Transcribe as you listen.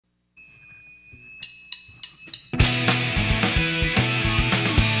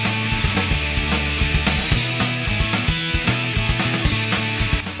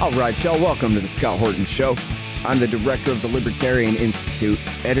All right, y'all, welcome to the Scott Horton Show. I'm the director of the Libertarian Institute,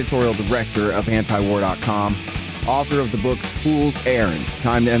 editorial director of antiwar.com, author of the book Fool's Errand,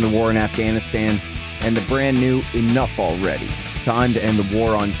 Time to End the War in Afghanistan, and the brand new Enough Already, Time to End the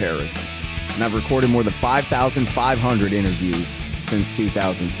War on Terrorism. And I've recorded more than 5,500 interviews since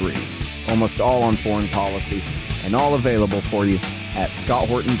 2003, almost all on foreign policy, and all available for you at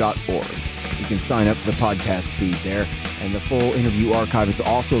scotthorton.org. You can sign up for the podcast feed there, and the full interview archive is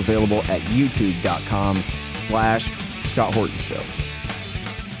also available at youtube.com/Scott Horton Show.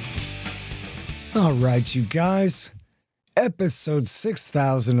 All right, you guys. Episode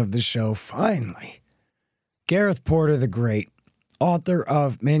 6,000 of the show, finally. Gareth Porter the Great, author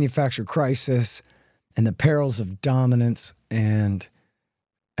of Manufactured Crisis and the Perils of Dominance, and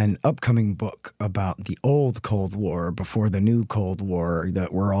an upcoming book about the old Cold War before the new Cold War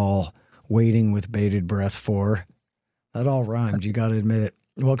that we're all waiting with bated breath for. That all rhymed, you got to admit it.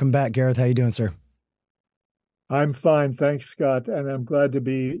 Welcome back, Gareth. How you doing, sir? I'm fine, thanks, Scott, and I'm glad to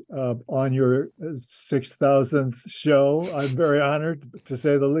be on your 6,000th show. I'm very honored, to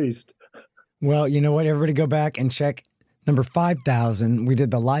say the least. Well, you know what? Everybody go back and check number 5,000. We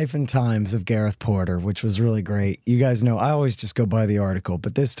did the life and times of Gareth Porter, which was really great. You guys know I always just go by the article,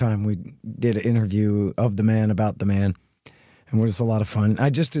 but this time we did an interview of the man about the man, and it was a lot of fun. I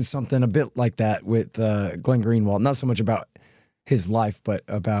just did something a bit like that with Glenn Greenwald, not so much about his life, but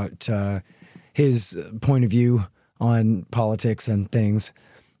about his point of view on politics and things,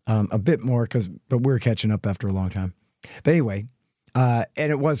 a bit more, but we're catching up after a long time. But anyway, and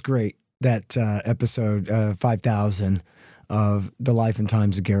it was great, that episode 5,000 of the life and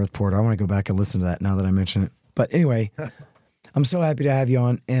times of Gareth Porter. I want to go back and listen to that now that I mention it. But anyway, I'm so happy to have you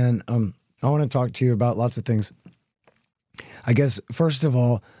on, and I want to talk to you about lots of things. I guess, first of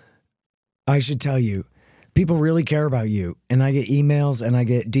all, I should tell you, people really care about you. And I get emails and I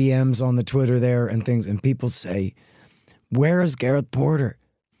get DMs on the Twitter there and things, and people say, where is Gareth Porter?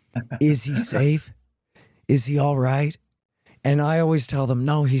 Is he safe? Is he all right? And I always tell them,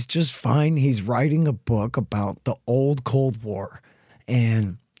 no, he's just fine. He's writing a book about the old Cold War.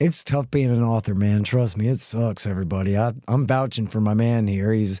 And it's tough being an author, man. Trust me, it sucks, everybody. I'm vouching for my man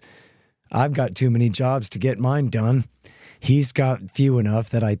here. I've got too many jobs to get mine done. He's got few enough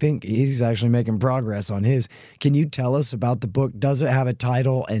that I think he's actually making progress on his. Can you tell us about the book? Does it have a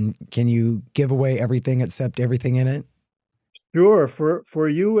title? And can you give away everything except everything in it? Sure. For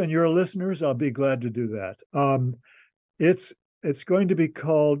you and your listeners, I'll be glad to do that. It's going to be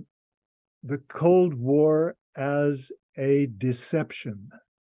called The Cold War as a Deception.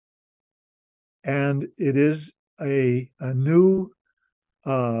 And it is a new,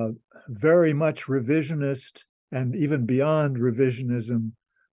 very much revisionist and even beyond revisionism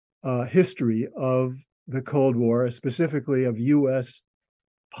history of the Cold War, specifically of U.S.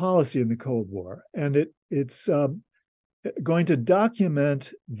 policy in the Cold War. And it's going to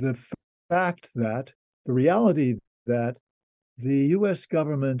document the fact that, the reality that the U.S.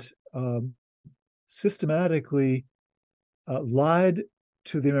 government systematically lied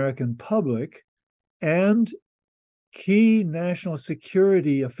to the American public, and key national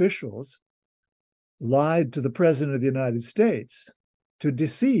security officials lied to the President of the United States to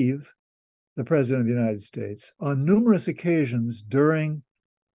deceive the President of the United States on numerous occasions during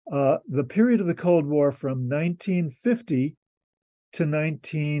the period of the Cold War from 1950 to the end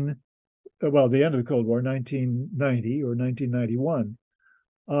of the Cold War, 1990 or 1991.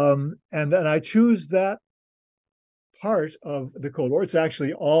 And I choose that part of the Cold War. It's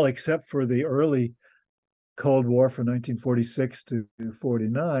actually all except for the early Cold War from 1946 to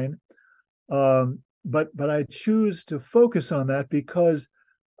 49. But I choose to focus on that because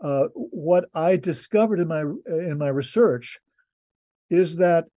what I discovered in my research is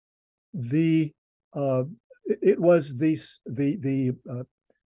that it was the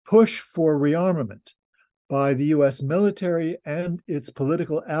push for rearmament by the U.S. military and its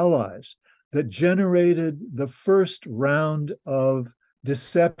political allies that generated the first round of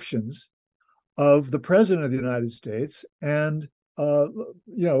deceptions of the President of the United States and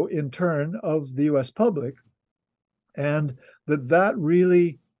in turn of the U.S. public, and that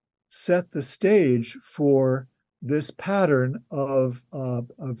really set the stage for this pattern of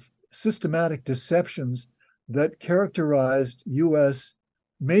systematic deceptions that characterized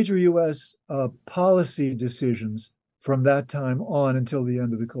major U.S. Policy decisions from that time on until the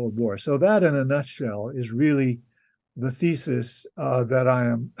end of the Cold War. So that, in a nutshell, is really the thesis that I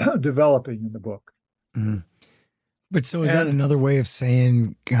am developing in the book. Mm-hmm. But so is that another way of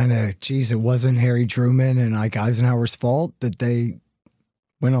saying kind of, geez, it wasn't Harry Truman and Ike Eisenhower's fault that they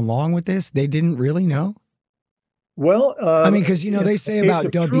went along with this? They didn't really know? Well, I mean, because, you know, they say in the case about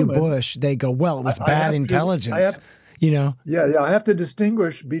of W. Truman, Bush, they go, well, it was I bad have to- intelligence, you know? Yeah, I have to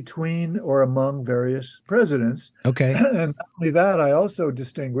distinguish between or among various presidents. Okay. And not only that, I also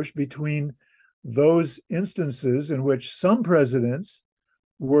distinguish between those instances in which some presidents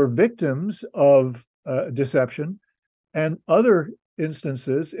were victims of deception and other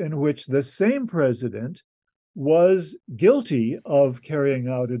instances in which the same president was guilty of carrying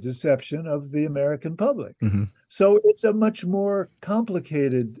out a deception of the American public. Mm-hmm. So it's a much more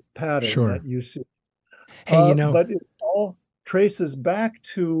complicated pattern Sure. that you see. Hey, you know, But it all traces back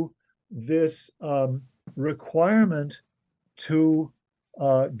to this requirement to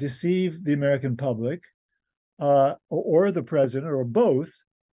deceive the American public or the president or both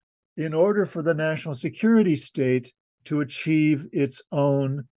in order for the national security state to achieve its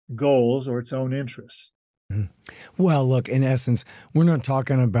own goals or its own interests. well, look, in essence, we're not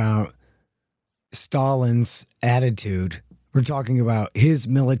talking about Stalin's attitude. We're talking about his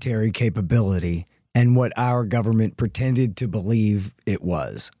military capability and what our government pretended to believe it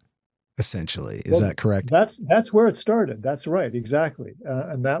was, essentially. Is that correct? That's where it started. That's right, exactly.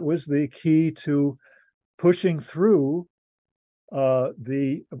 And that was the key to pushing through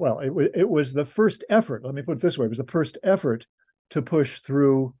it was the first effort. Let me put it this way: it was the first effort to push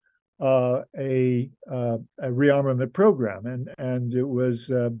through a rearmament program, and it was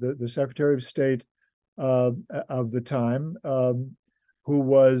the Secretary of State of the time, who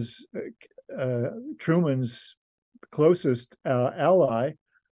was Truman's closest ally,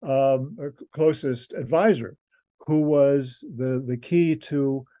 or closest advisor, who was the key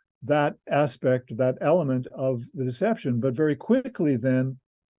to that aspect, that element of the deception. But very quickly, then,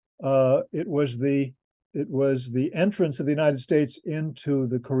 it was the entrance of the United States into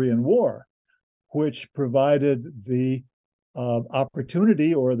the Korean War, which provided the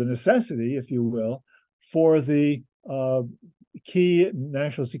opportunity or the necessity, if you will, for the key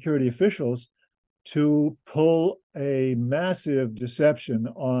national security officials to pull a massive deception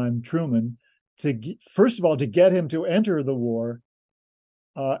on Truman first of all, to get him to enter the war,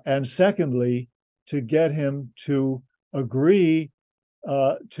 and secondly, to get him to agree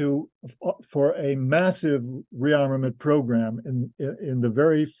for a massive rearmament program in the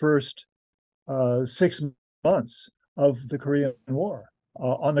very first 6 months of the Korean War,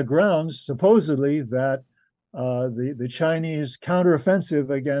 on the grounds supposedly that the Chinese counteroffensive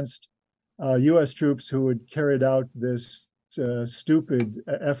against U.S. troops who had carried out this stupid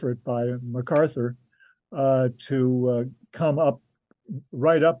effort by MacArthur to come up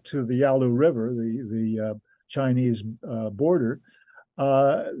right up to the Yalu River, the Chinese border.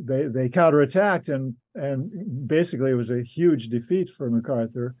 They counterattacked, and basically it was a huge defeat for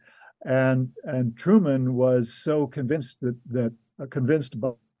MacArthur. And Truman was so convinced that convinced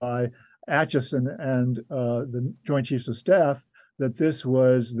by Atchison and the Joint Chiefs of Staff that this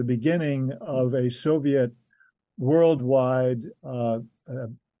was the beginning of a Soviet worldwide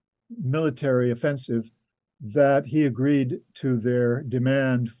military offensive, that he agreed to their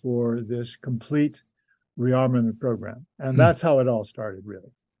demand for this complete rearmament program. And that's how it all started,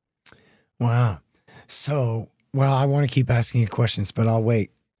 really. Wow. So, well, I want to keep asking you questions, but I'll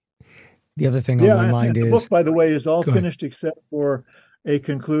wait. The other thing on my mind the is... book, by the way, is all finished except for a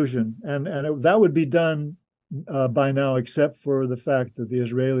conclusion. And that would be done by now, except for the fact that the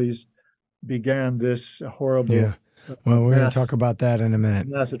Israelis began this horrible... Yeah. Well, we're going to talk about that in a minute.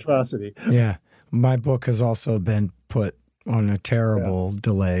 Mass atrocity. Yeah. My book has also been put on a terrible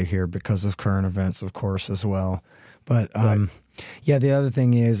delay here because of current events, of course, as well. But the other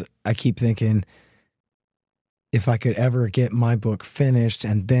thing is, I keep thinking, if I could ever get my book finished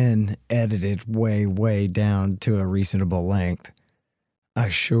and then edited way, way down to a reasonable length, I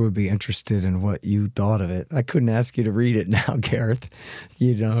sure would be interested in what you thought of it. I couldn't ask you to read it now, Gareth.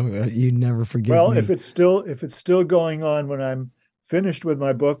 You know, you'd never forgive me. Well, if it's still going on when I'm finished with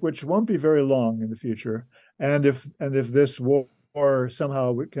my book, which won't be very long in the future, and if this war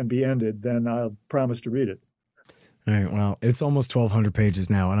somehow can be ended, then I'll promise to read it. All right. Well, it's almost 1,200 pages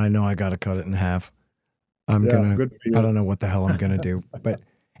now, and I know I got to cut it in half. I don't know what the hell I'm gonna do,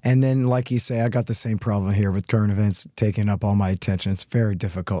 and then, like you say, I got the same problem here with current events taking up all my attention. It's very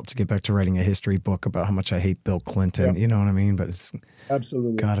difficult to get back to writing a history book about how much I hate Bill Clinton. You know what I mean? But it's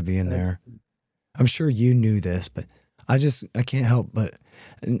absolutely got to be in there. I'm sure you knew this, but I can't help but,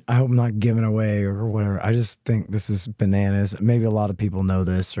 I hope I'm not giving away or whatever. I just think this is bananas. Maybe a lot of people know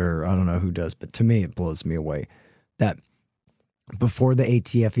this, or I don't know who does, but to me, it blows me away that before the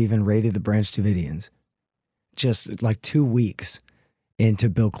ATF even raided the Branch Davidians, just like 2 weeks into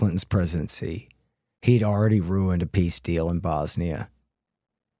Bill Clinton's presidency, he'd already ruined a peace deal in Bosnia.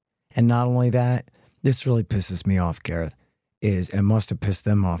 And not only that, this really pisses me off, Gareth, and must have pissed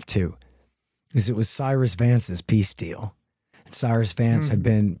them off too, is it was Cyrus Vance's peace deal. And Cyrus Vance had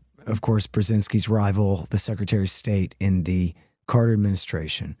been, of course, Brzezinski's rival, the Secretary of State in the Carter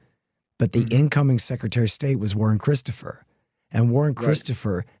administration. But the incoming Secretary of State was Warren Christopher. And Warren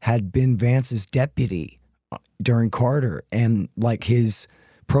Christopher had been Vance's deputy during Carter and like his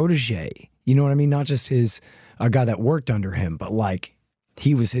protege. You know what I mean? Not just a guy that worked under him, but like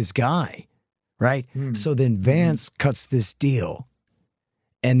he was his guy, right? So then Vance cuts this deal.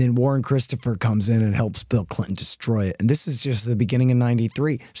 And then Warren Christopher comes in and helps Bill Clinton destroy it. And this is just the beginning of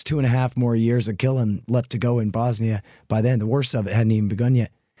 93. There's 2.5 more years of killing left to go in Bosnia. By then, the worst of it hadn't even begun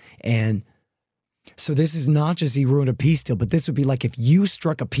yet. And so this is not just he ruined a peace deal, but this would be like if you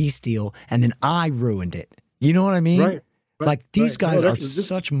struck a peace deal and then I ruined it. You know what I mean? Right. Like these guys are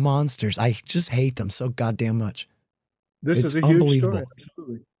such monsters. I just hate them so goddamn much. This is a huge story.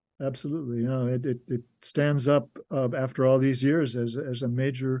 Absolutely. You know, it stands up after all these years as a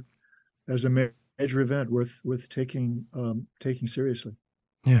major event worth taking seriously.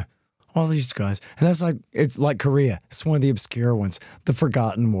 Yeah. All these guys. And that's like, it's like Korea. It's one of the obscure ones. The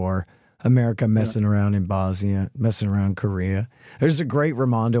Forgotten War. America messing around in Bosnia, messing around Korea. There's a great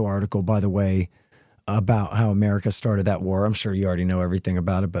Raimondo article, by the way, about how America started that war. I'm sure you already know everything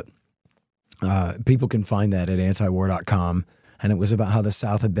about it, but people can find that at antiwar.com. And it was about how the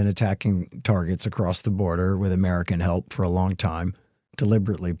South had been attacking targets across the border with American help for a long time,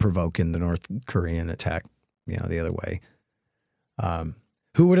 deliberately provoking the North Korean attack, the other way.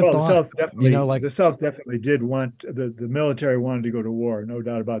 Who would have thought? The South definitely did want the military wanted to go to war, no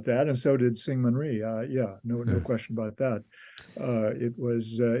doubt about that, and so did Syngman Rhee. No question about that. It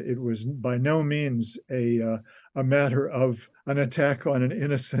was by no means a matter of an attack on an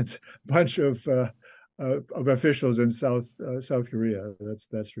innocent bunch of officials in South Korea.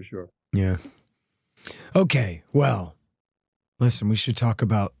 That's for sure. Yeah. Okay. Well, listen, we should talk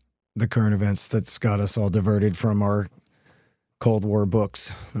about the current events that's got us all diverted from our Cold War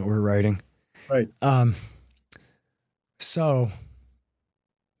books that we're writing. Right. So,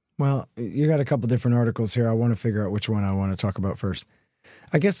 well, you got a couple different articles here. I want to figure out which one I want to talk about first.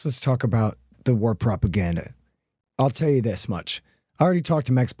 I guess let's talk about the war propaganda. I'll tell you this much. I already talked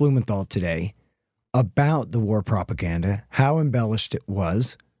to Max Blumenthal today about the war propaganda, how embellished it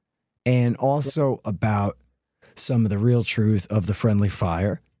was, and also about some of the real truth of the friendly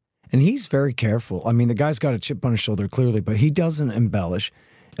fire. And he's very careful. I mean, the guy's got a chip on his shoulder, clearly, but he doesn't embellish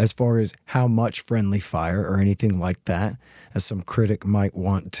as far as how much friendly fire or anything like that, as some critic might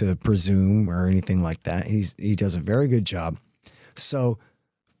want to presume or anything like that. He does a very good job. So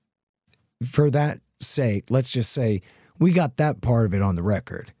for that sake, let's just say we got that part of it on the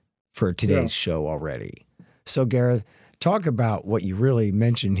record for today's show already. So, Gareth, talk about what you really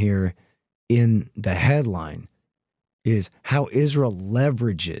mentioned here in the headline is how Israel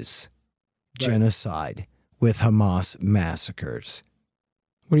leverages genocide with Hamas massacres.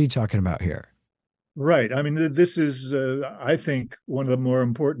 What are you talking about here? Right. I mean, this is, I think, one of the more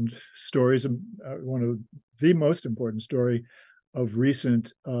important stories, one of the most important story of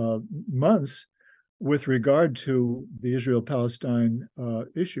recent months with regard to the Israel-Palestine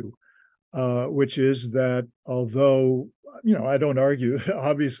issue, which is that although, I don't argue,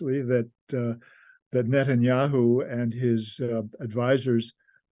 obviously, that Netanyahu and his advisors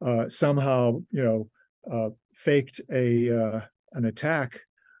somehow, faked an attack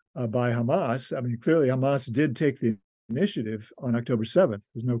by Hamas. I mean, clearly Hamas did take the initiative on October 7th.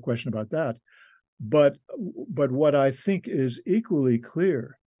 There's no question about that. But what I think is equally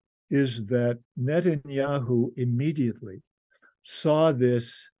clear is that Netanyahu immediately saw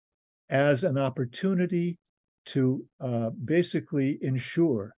this as an opportunity to basically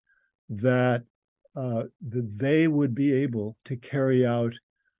ensure that they would be able to carry out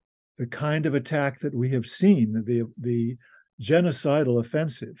the kind of attack that we have seen, the genocidal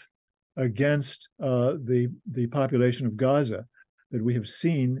offensive against the population of Gaza that we have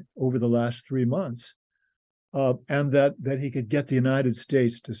seen over the last 3 months, and that he could get the United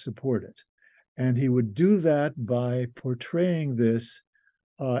States to support it. And he would do that by portraying this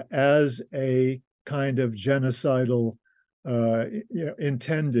as a kind of genocidal,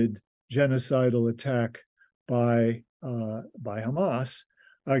 intended genocidal attack by Hamas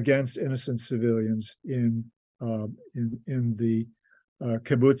against innocent civilians in the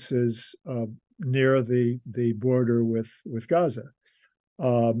kibbutzes near the border with Gaza,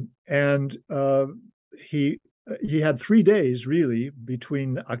 and he had 3 days really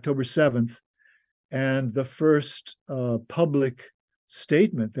between October 7th and the first public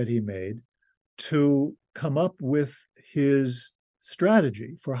statement that he made to come up with his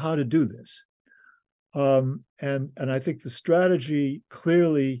strategy for how to do this. And I think the strategy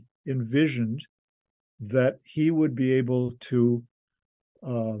clearly envisioned that he would be able to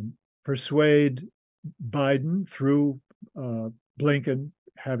persuade Biden through Blinken,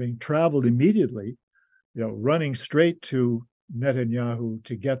 having traveled immediately, running straight to Netanyahu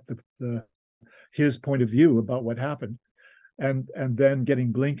to get his point of view about what happened, and then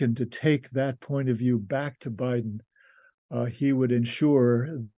getting Blinken to take that point of view back to Biden. He would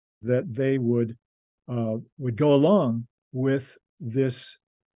ensure that they would go along with this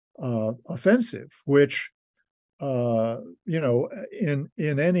offensive, which in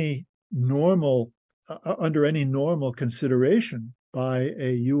any normal under any normal consideration by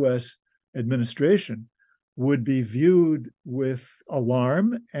a U.S. administration would be viewed with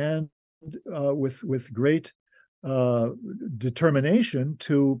alarm and with great determination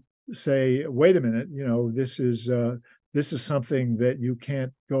to say, wait a minute, this is something that you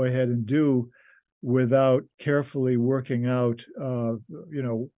can't go ahead and do without carefully working out,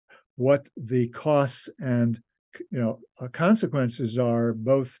 what the costs and consequences are,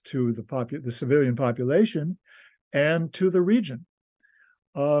 both to the civilian population and to the region.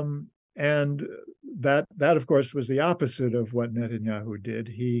 And that of course was the opposite of what Netanyahu did.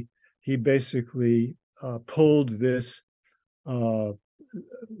 He basically pulled this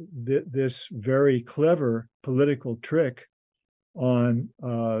very clever political trick on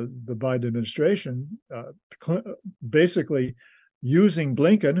the Biden administration, basically using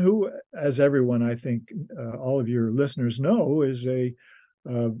Blinken, who, as everyone, I think, all of your listeners know, is a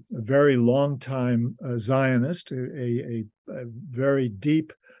very long time Zionist, a very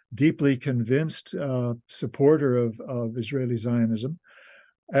deeply convinced supporter of Israeli Zionism,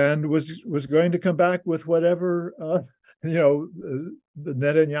 and was going to come back with whatever the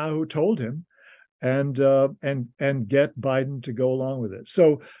Netanyahu told him, and get Biden to go along with it.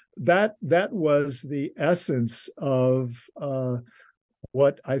 So that was the essence of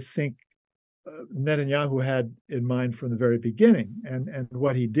what I think Netanyahu had in mind from the very beginning. And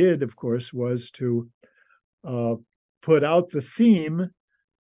what he did, of course, was to put out the theme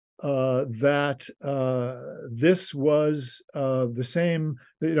that this was the same,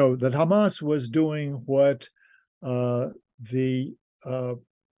 that Hamas was doing what the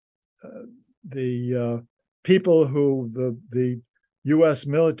people who the U.S.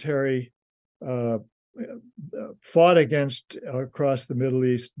 military fought against across the Middle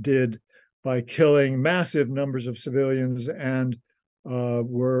East did by killing massive numbers of civilians, and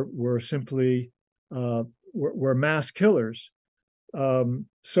were simply were mass killers.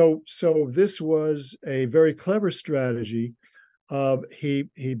 So this was a very clever strategy.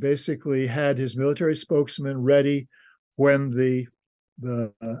 He basically had his military spokesman ready when the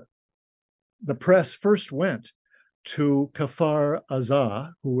press first went to Kfar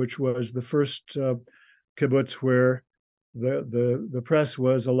Aza, which was the first kibbutz where the press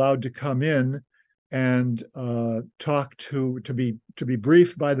was allowed to come in and talk to be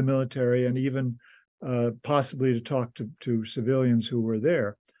briefed by the military, and even possibly to talk to civilians who were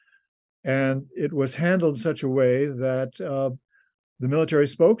there. And it was handled in such a way that the military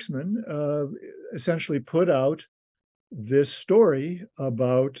spokesman essentially put out this story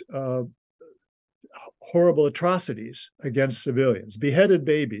about horrible atrocities against civilians, beheaded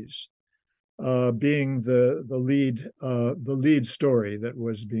babies being the lead story that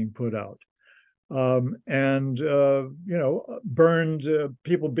was being put out, and burned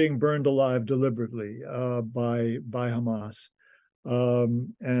people being burned alive deliberately by Hamas,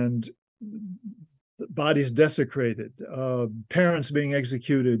 and bodies desecrated, parents being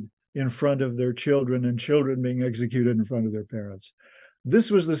executed in front of their children, and children being executed in front of their parents.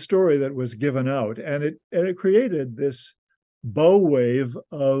 This was the story that was given out, and it created this bow wave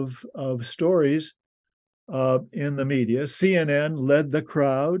of stories in the media. CNN led the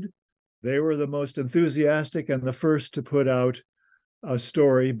crowd. They were the most enthusiastic and the first to put out a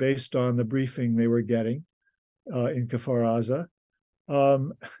story based on the briefing they were getting in Kfar Aza.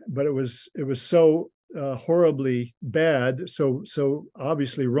 But it was so horribly bad, so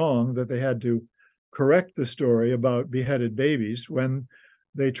obviously wrong, that they had to correct the story about beheaded babies when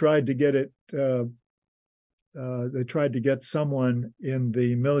they tried to get it. They tried to get someone in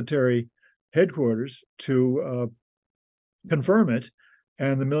the military headquarters to confirm it,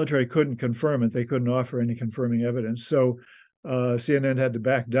 and the military couldn't confirm it. They couldn't offer any confirming evidence. So CNN had to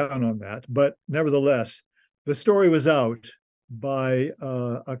back down on that. But nevertheless, the story was out by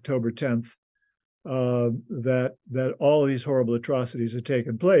October 10th, that all of these horrible atrocities had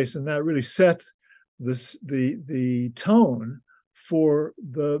taken place, and that really set the tone for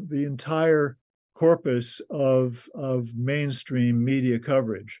the entire corpus of mainstream media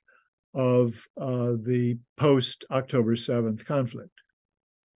coverage of the post-October 7th conflict.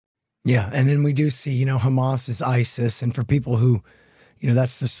 Yeah, and then we do see, Hamas is ISIS, and for people who,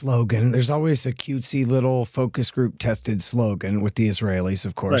 that's the slogan. There's always a cutesy little focus group tested slogan with the Israelis,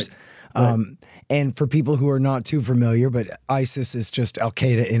 of course. Right. And for people who are not too familiar, but ISIS is just Al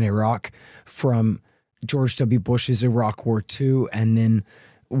Qaeda in Iraq from George W. Bush's Iraq War II, and then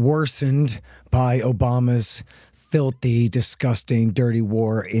worsened by Obama's filthy, disgusting, dirty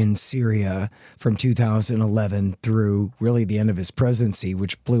war in Syria from 2011 through really the end of his presidency,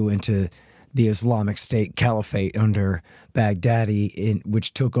 which blew into the Islamic State Caliphate under Baghdadi,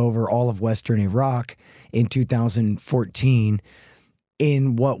 which took over all of Western Iraq in 2014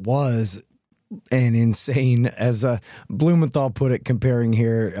 in what was an insane, as Blumenthal put it, comparing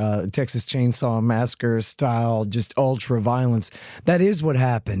here, Texas Chainsaw Massacre style, just ultra violence. That is what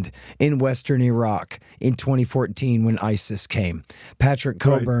happened in Western Iraq in 2014 when ISIS came. Patrick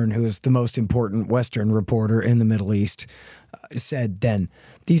Coburn, who is the most important Western reporter in the Middle East, said then,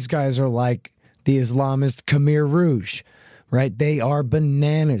 these guys are like the Islamist Khmer Rouge. Right? They are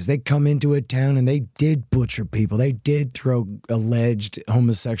bananas. They come into a town and they did butcher people. They did throw alleged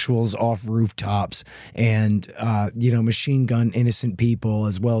homosexuals off rooftops and, machine gun innocent people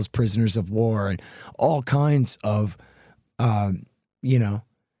as well as prisoners of war and all kinds of,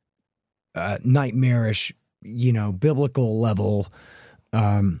 nightmarish, biblical level.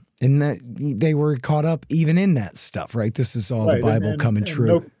 And that they were caught up even in that stuff, right? This is all the Bible coming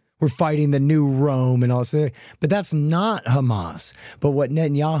true. We're fighting the new Rome and all this. But that's not Hamas. But what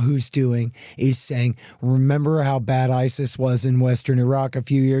Netanyahu's doing is saying, remember how bad ISIS was in Western Iraq a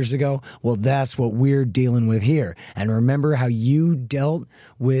few years ago? Well, that's what we're dealing with here. And remember how you dealt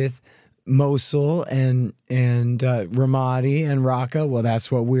with Mosul and Ramadi and Raqqa? Well,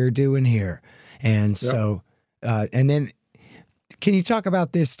 that's what we're doing here. And so, and then, can you talk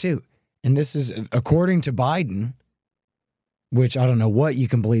about this too? And this is, according to Biden, which I don't know what you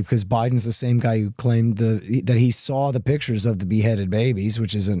can believe, because Biden's the same guy who claimed that he saw the pictures of the beheaded babies,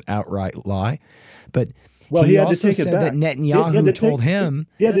 which is an outright lie. But he also said that Netanyahu told him.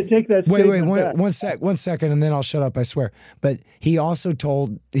 He had to take that statement back. One second, and then I'll shut up, I swear. But he also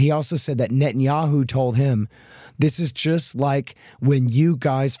said that Netanyahu told him, this is just like when you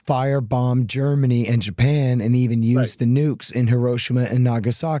guys firebombed Germany and Japan and even used the nukes in Hiroshima and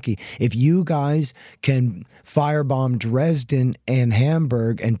Nagasaki. If you guys can firebomb Dresden and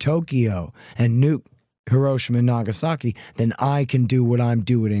Hamburg and Tokyo and nuke Hiroshima and Nagasaki, then I can do what I'm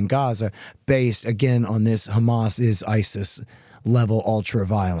doing in Gaza, based again on this Hamas is ISIS level ultra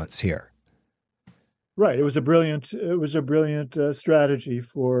violence here. Right. It was a brilliant strategy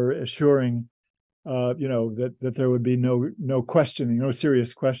for assuring that there would be no questioning, no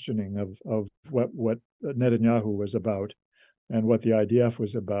serious questioning of what Netanyahu was about and what the IDF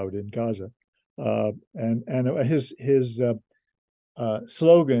was about in Gaza. And his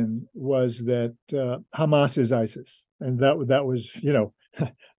slogan was that Hamas is ISIS, and that was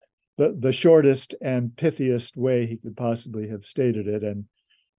the shortest and pithiest way he could possibly have stated it, and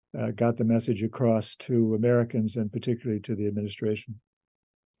got the message across to Americans and particularly to the administration.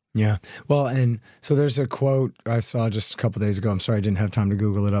 Yeah. Well, and so there's a quote I saw just a couple of days ago. I'm sorry I didn't have time to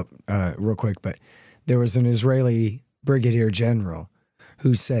Google it up real quick, but there was an Israeli brigadier general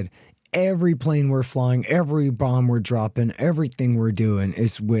who said, every plane we're flying, every bomb we're dropping, everything we're doing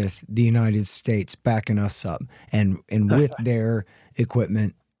is with the United States backing us up and with their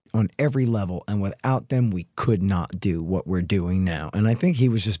equipment on every level. And without them, we could not do what we're doing now. And I think he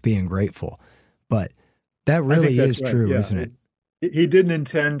was just being grateful. But that really is true, isn't it? He didn't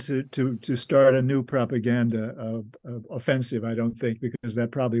intend to start a new propaganda offensive, I don't think, because that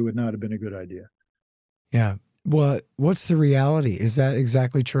probably would not have been a good idea. Yeah. Well, what's the reality? Is that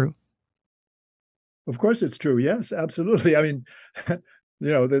exactly true? Of course it's true. Yes, absolutely. I mean, the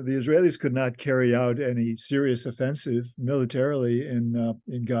Israelis could not carry out any serious offensive militarily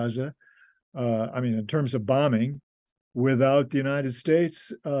in Gaza. In terms of bombing, without the United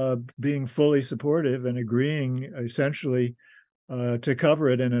States being fully supportive and agreeing essentially to cover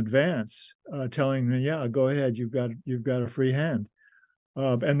it in advance, telling them, "Yeah, go ahead, you've got a free hand."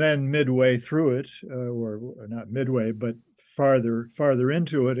 And then midway through it, or not midway, but farther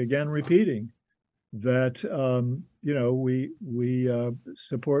into it, again repeating that we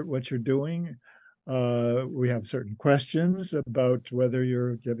support what you're doing. We have certain questions about whether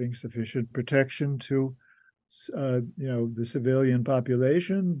you're giving sufficient protection to the civilian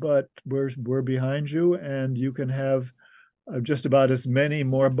population, but we're behind you, and you can have just about as many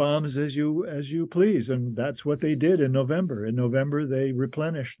more bombs as you please. And that's what they did in November. In November, they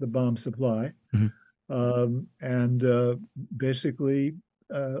replenished the bomb supply, and basically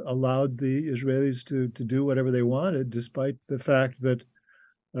allowed the Israelis to do whatever they wanted, despite the fact that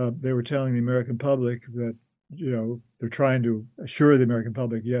they were telling the American public that, they're trying to assure the American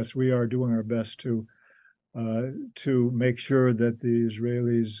public, yes, we are doing our best to make sure that the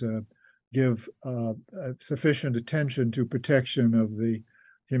Israelis give sufficient attention to protection of the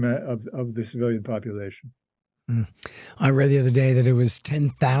civilian population. I read the other day that it was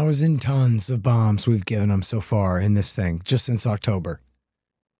 10,000 tons of bombs we've given them so far in this thing, just since October.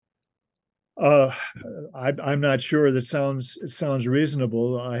 I'm not sure. It sounds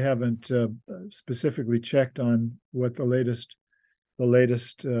reasonable. I haven't specifically checked on what the latest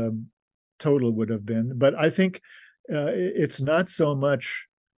total would have been, but I think it's not so much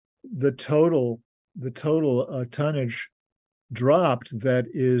the total tonnage dropped that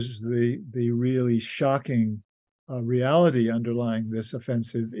is the really shocking reality underlying this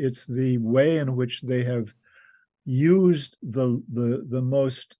offensive. It's the way in which they have used the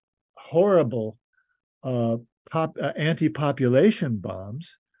most horrible anti-population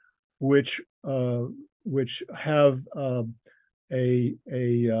bombs, which have a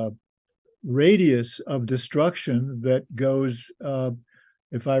radius of destruction that goes,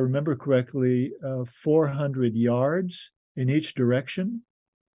 if I remember correctly, 400 yards in each direction.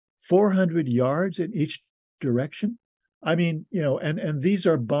 400 yards in each direction. I mean, and these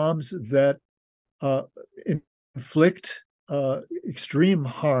are bombs that inflict extreme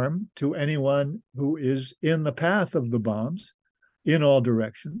harm to anyone who is in the path of the bombs in all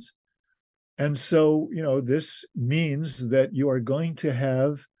directions. And so, this means that you are going to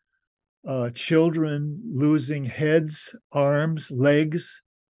have children losing heads, arms, legs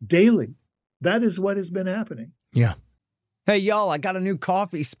daily. That is what has been happening. Yeah. Hey, y'all, I got a new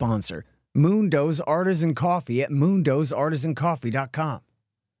coffee sponsor, Mundo's Artisan Coffee at mundosartisancoffee.com.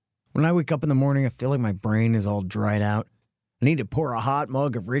 When I wake up in the morning, I feel like my brain is all dried out. I need to pour a hot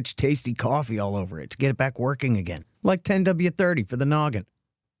mug of rich, tasty coffee all over it to get it back working again, like 10W30 for the noggin.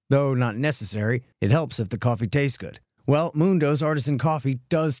 Though not necessary, it helps if the coffee tastes good. Well, Mundo's Artisan Coffee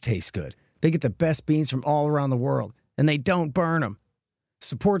does taste good. They get the best beans from all around the world, and they don't burn them.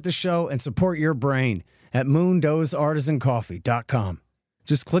 Support the show and support your brain at mundosartisancoffee.com.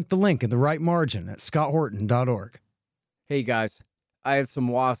 Just click the link in the right margin at scotthorton.org. Hey guys, I had some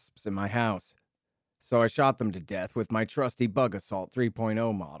wasps in my house, so I shot them to death with my trusty Bug Assault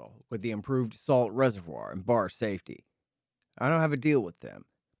 3.0 model with the improved salt reservoir and bar safety. I don't have a deal with them,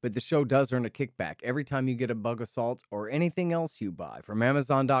 but the show does earn a kickback every time you get a Bug Assault or anything else you buy from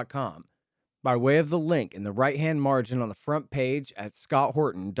Amazon.com by way of the link in the right-hand margin on the front page at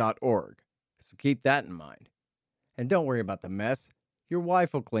scotthorton.org. So keep that in mind. And don't worry about the mess. Your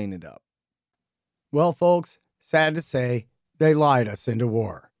wife will clean it up. Well, folks, sad to say, they lied us into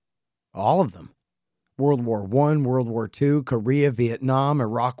war. All of them. World War I, World War II, Korea, Vietnam,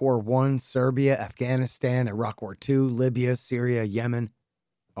 Iraq War I, Serbia, Afghanistan, Iraq War II, Libya, Syria, Yemen.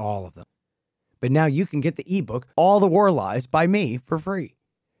 All of them. But now you can get the ebook, All the War Lies, by me for free.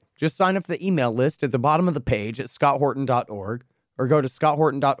 Just sign up for the email list at the bottom of the page at scotthorton.org or go to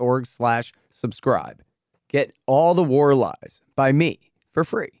scotthorton.org/subscribe. Get All the War Lies by me for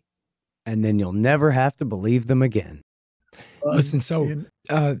free. And then you'll never have to believe them again. Listen, so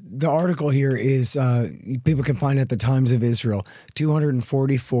the article here is people can find at the Times of Israel,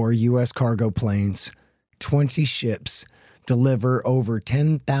 244 U.S. cargo planes, 20 ships deliver over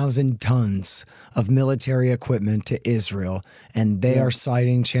 10,000 tons of military equipment to Israel. And they are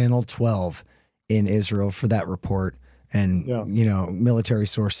citing Channel 12 in Israel for that report and, military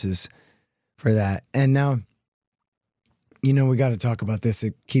sources for that. And now, we got to talk about this.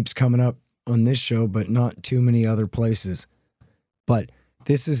 It keeps coming up on this show, but not too many other places. But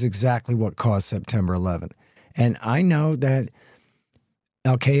this is exactly what caused September 11th. And I know that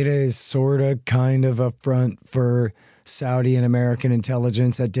Al-Qaeda is sort of kind of a front for Saudi and American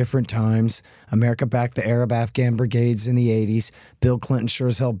intelligence at different times. America backed the Arab Afghan brigades in the 80s. Bill Clinton sure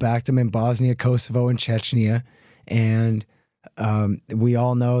as hell backed them in Bosnia, Kosovo, and Chechnya. And we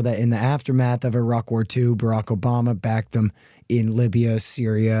all know that in the aftermath of Iraq War II, Barack Obama backed them in Libya,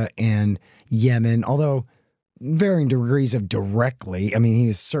 Syria, and Yemen, although varying degrees of directly. I mean, he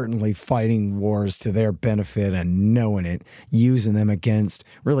was certainly fighting wars to their benefit and knowing it, using them against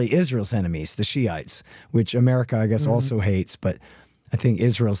really Israel's enemies, the Shiites, which America, I guess, also hates. But I think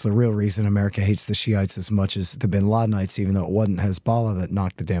Israel's the real reason America hates the Shiites as much as the bin Ladenites, even though it wasn't Hezbollah that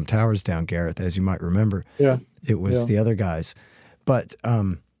knocked the damn towers down, Gareth, as you might remember. Yeah. It was the other guys. But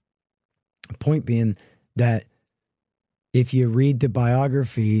point being that if you read the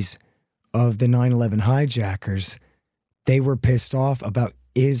biographies of the 9/11 hijackers, they were pissed off about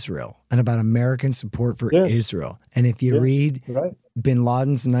Israel and about American support for Yes. Israel. And if you Yes. read Right. bin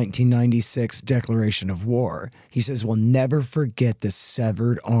Laden's 1996 declaration of war, he says, we'll never forget the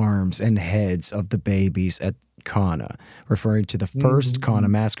severed arms and heads of the babies at Qana, referring to the first Qana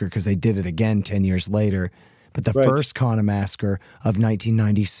massacre because they did it again 10 years later. But the Right. first Qana massacre of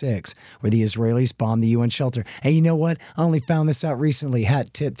 1996, where the Israelis bombed the UN shelter. And you know what? I only found this out recently.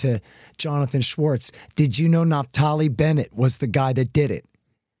 Hat tip to Jonathan Schwartz. Did you know Naftali Bennett was the guy that did it?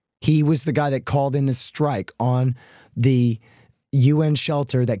 He was the guy that called in the strike on the UN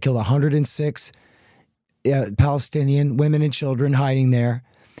shelter that killed 106 Palestinian women and children hiding there,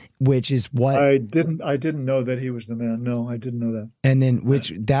 which is what I didn't know that he was the man. No, I didn't know that. And then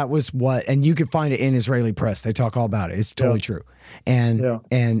that was what, and you can find it in Israeli press. They talk all about it. It's totally true. And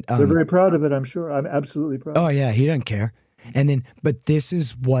they're very proud of it, I'm sure. I'm absolutely proud. Oh yeah, he doesn't care. And then, but this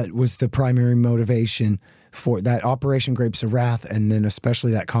is what was the primary motivation for that Operation Grapes of Wrath, and then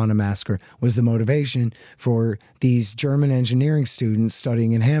especially that Qana massacre, was the motivation for these German engineering students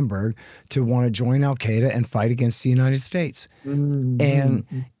studying in Hamburg to want to join Al Qaeda and fight against the United States. And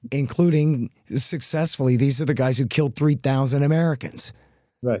including successfully, these are the guys who killed 3,000 Americans.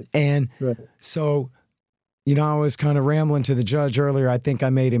 Right. And so, you know, I was kind of rambling to the judge earlier. I think I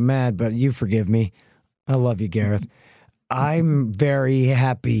made him mad, but you forgive me. I love you, Gareth. I'm very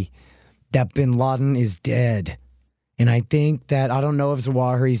happy that bin Laden is dead. And I think that, I don't know if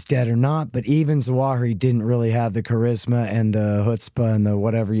Zawahiri's dead or not, but even Zawahiri didn't really have the charisma and the chutzpah and the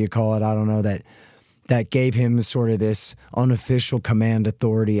whatever you call it, I don't know, that gave him sort of this unofficial command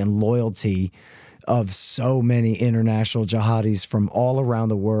authority and loyalty of so many international jihadis from all around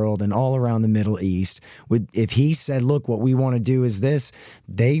the world and all around the Middle East. If he said, look, what we want to do is this,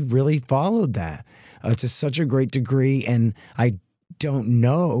 they really followed that to such a great degree. And I don't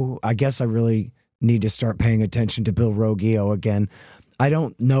know. I guess I really need to start paying attention to Bill Roggio again. I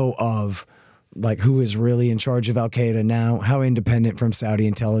don't know of like who is really in charge of Al Qaeda now, how independent from Saudi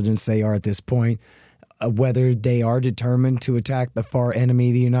intelligence they are at this point, whether they are determined to attack the far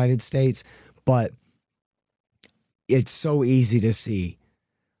enemy, the United States. But it's so easy to see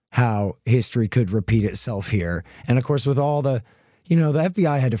how history could repeat itself here. And of course, with all the, you know, the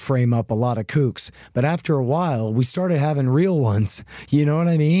FBI had to frame up a lot of kooks, but after a while, we started having real ones. You know what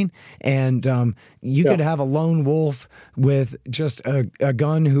I mean? And you could have a lone wolf with just a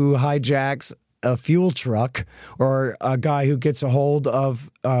gun who hijacks a fuel truck, or a guy who gets a hold of,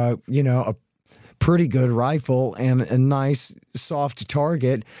 you know, a pretty good rifle and a nice soft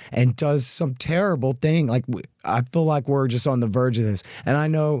target and does some terrible thing. Like, I feel like we're just on the verge of this. And I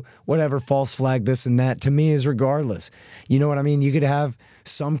know whatever false flag this and that to me is regardless. You know what I mean? You could have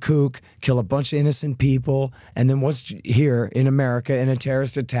some kook kill a bunch of innocent people, and then what's here in America in a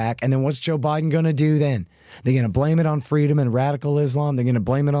terrorist attack, and then what's Joe Biden going to do then? They're going to blame it on freedom and radical Islam. They're going to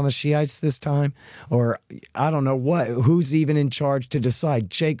blame it on the Shiites this time. Or I don't know what. Who's even in charge to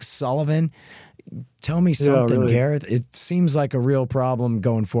decide? Jake Sullivan? Tell me something, really. Gareth. It seems like a real problem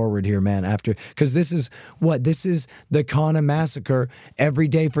going forward here, man. Because this is the Qana massacre every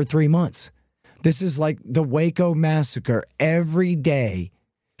day for 3 months. This is like the Waco massacre every day.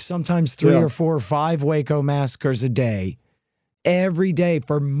 Sometimes 3 or 4 or 5 Waco massacres a day. Every day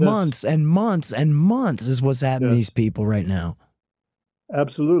for months and months and months is what's happening to these people right now.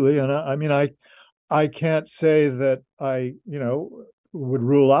 Absolutely. And I mean, I can't say that I, would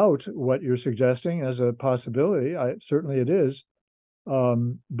rule out what you're suggesting as a possibility. Certainly it is.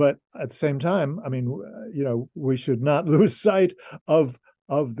 But at the same time, I mean, we should not lose sight of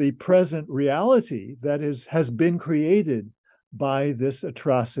the present reality that has been created by this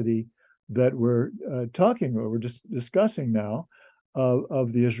atrocity that we're we're just discussing now,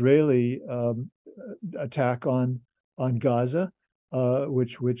 of the Israeli attack on Gaza,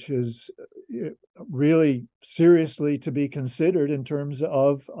 which is really seriously to be considered in terms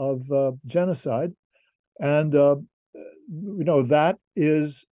of genocide. And that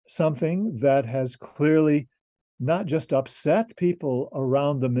is something that has clearly not just upset people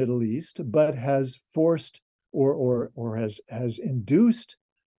around the Middle East, but has forced or has induced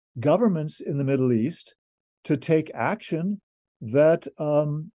governments in the Middle East to take action that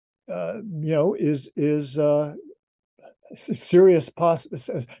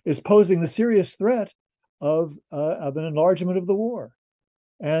is posing the serious threat of an enlargement of the war,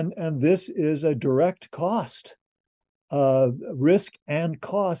 and this is a direct cost, risk and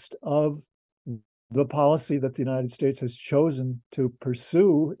cost of the policy that the United States has chosen to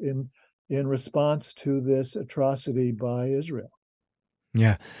pursue in response to this atrocity by Israel.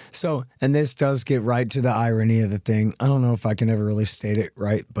 Yeah. So, and this does get right to the irony of the thing. I don't know if I can ever really state it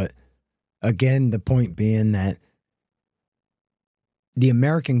right, but again, the point being that the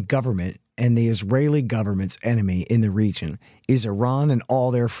American government and the Israeli government's enemy in the region is Iran and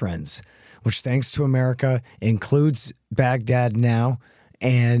all their friends, which, thanks to America, includes Baghdad now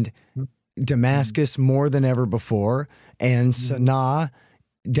and Damascus more than ever before, and Sana'a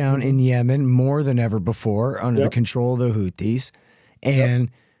down in Yemen more than ever before under the control of the Houthis. And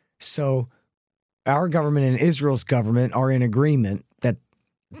so our government and Israel's government are in agreement that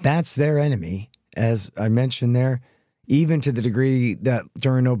that's their enemy, as I mentioned there, even to the degree that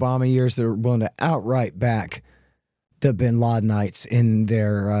during Obama years they were willing to outright back the bin Ladenites in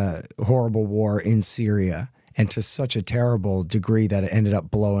their horrible war in Syria, and to such a terrible degree that it ended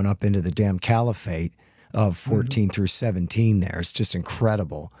up blowing up into the damn caliphate of 14 through 17 there. It's just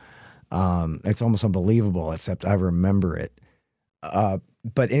incredible. It's almost unbelievable, except I remember it.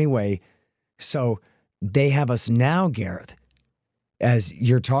 But anyway, so they have us now, Gareth, as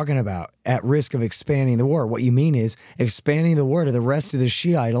you're talking about, at risk of expanding the war. What you mean is expanding the war to the rest of the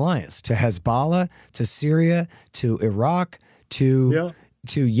Shiite alliance, to Hezbollah, to Syria, to Iraq, to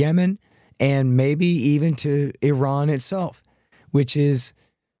Yemen, and maybe even to Iran itself, which is,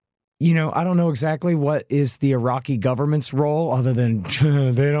 you know, I don't know exactly what is the Iraqi government's role other than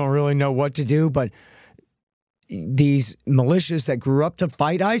they don't really know what to do, but these militias that grew up to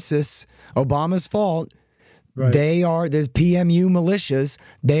fight ISIS, Obama's fault, they are, there's PMU militias,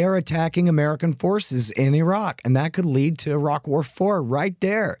 they are attacking American forces in Iraq, and that could lead to Iraq War 4 right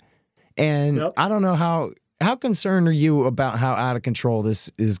there. And I don't know how concerned are you about how out of control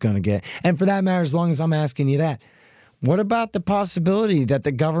this is going to get? And for that matter, as long as I'm asking you that, what about the possibility that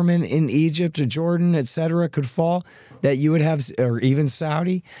the government in Egypt or Jordan, et cetera, could fall, that you would have, or even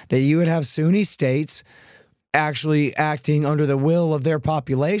Saudi, that you would have Sunni states actually acting under the will of their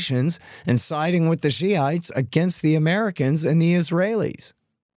populations and siding with the Shiites against the Americans and the Israelis?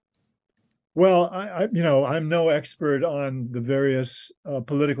 Well, I'm no expert on the various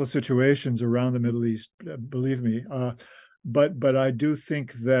political situations around the Middle East, believe me. But I do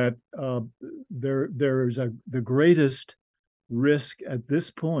think that there is the greatest risk at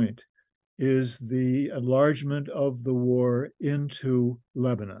this point is the enlargement of the war into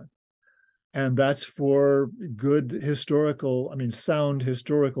Lebanon. And that's for good sound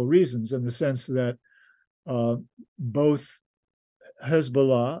historical reasons, in the sense that both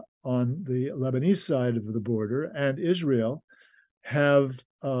Hezbollah on the Lebanese side of the border and Israel have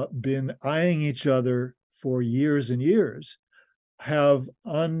been eyeing each other for years and years, have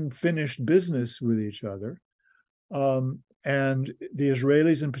unfinished business with each other. And the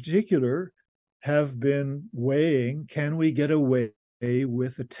Israelis in particular have been weighing, can we get away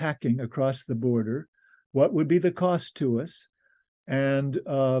with attacking across the border? What would be the cost to us? And,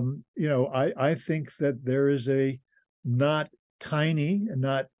 I think that there is a not tiny and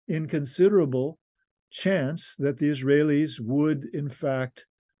not inconsiderable chance that the Israelis would, in fact,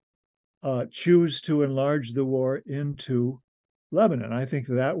 choose to enlarge the war into Lebanon. I think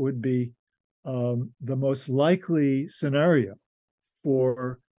that would be the most likely scenario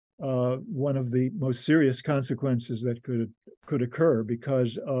for one of the most serious consequences that could occur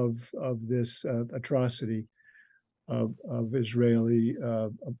because of this atrocity of Israeli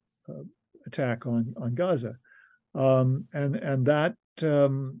attack on Gaza. And that,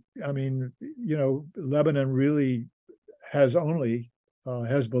 Lebanon really has only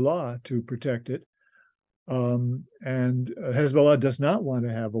Hezbollah to protect it. And Hezbollah does not want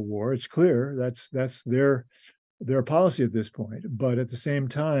to have a war. It's clear that's their policy at this point. But at the same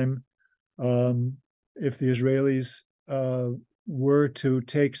time, if the Israelis were to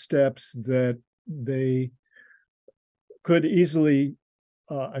take steps that they could easily,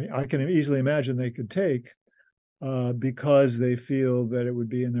 I can easily imagine they could take, because they feel that it would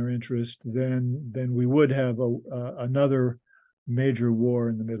be in their interest, then we would have another major war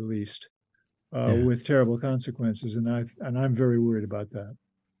in the Middle East with terrible consequences, and I'm very worried about that.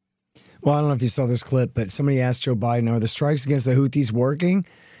 Well, I don't know if you saw this clip, but somebody asked Joe Biden, are the strikes against the Houthis working?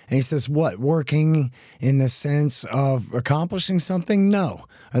 And he says, what, working in the sense of accomplishing something? No.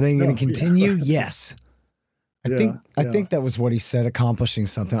 Are they going to continue? Yes. I think that was what he said, accomplishing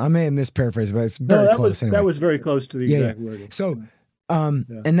something. I may have misparaphrased, but it's very close anyway. That was very close to the exact wording. So,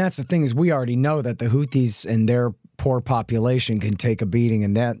 and that's the thing, is we already know that the Houthis and their poor population can take a beating,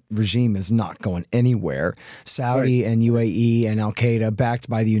 and that regime is not going anywhere. Saudi and UAE and Al-Qaeda, backed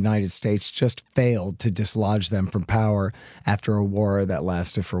by the United States, just failed to dislodge them from power after a war that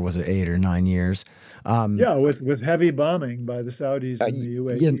lasted for, was it 8 or 9 years? With heavy bombing by the Saudis and the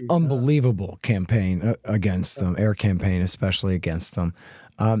UAE. An unbelievable campaign against them, air campaign especially against them.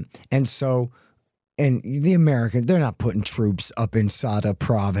 And And the Americans, they're not putting troops up in Sada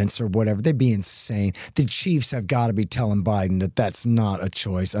province or whatever. They'd be insane. The chiefs have got to be telling Biden that that's not a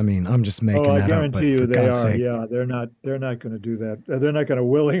choice. I mean, I'm just making that up. I guarantee you they are. Sake. Yeah, they're not going to do that. They're not going to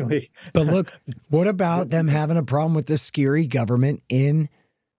willingly. But look, what about them having a problem with the scary government in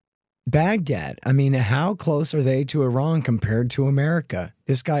Baghdad? I mean, how close are they to Iran compared to America?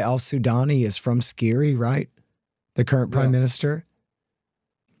 This guy al-Sudani is from Skiri, right? The current prime minister.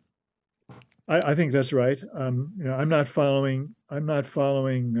 I think that's right. I'm not following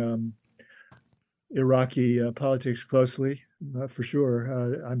Iraqi politics closely, for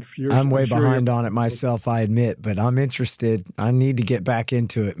sure. I'm way behind on it myself, I admit, but I'm interested. I need to get back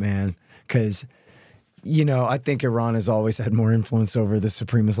into it, man, because I think Iran has always had more influence over the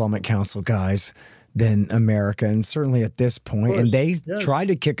Supreme Islamic Council guys than America, and certainly at this point. And they tried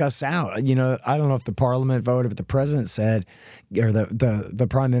to kick us out. I don't know if the parliament voted, but the president said, or the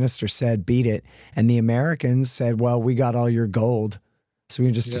prime minister said, beat it. And the Americans said, well, we got all your gold, so we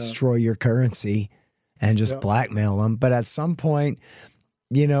can just destroy your currency and just blackmail them. But at some point,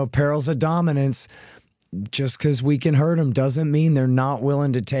 perils of dominance, just because we can hurt them doesn't mean they're not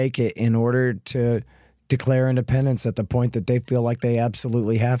willing to take it in order to declare independence at the point that they feel like they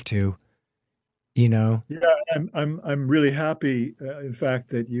absolutely have to. Yeah, I'm really happy, in fact,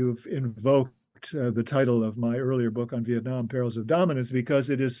 that you've invoked the title of my earlier book on Vietnam, Perils of Dominance, because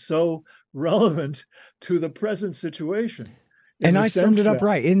it is so relevant to the present situation. And I summed it up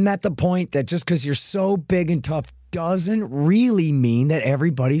right. Isn't that the point, that just because you're so big and tough doesn't really mean that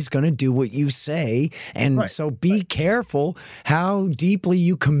everybody's going to do what you say? And so be careful how deeply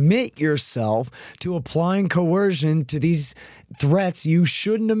you commit yourself to applying coercion to these threats you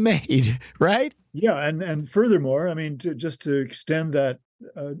shouldn't have made, right? Yeah, and furthermore, I mean, just to extend that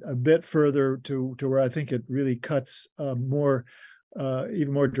a bit further to where I think it really cuts even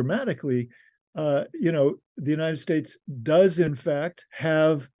more dramatically, the United States does in fact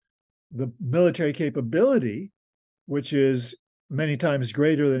have the military capability, which is many times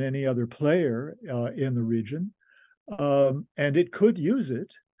greater than any other player in the region, and it could use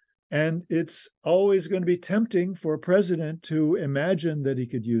it. And it's always going to be tempting for a president to imagine that he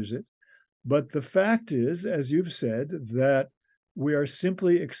could use it. But the fact is, as you've said, that we are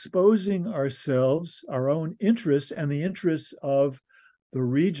simply exposing ourselves, our own interests, and the interests of the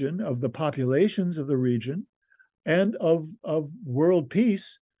region, of the populations of the region, and of world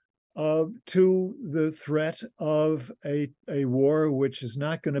peace to the threat of a war which is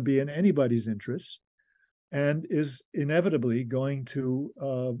not going to be in anybody's interest and is inevitably going to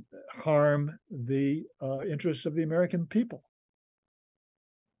harm the interests of the American people.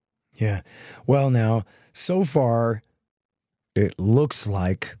 Yeah. Well, now, so far, it looks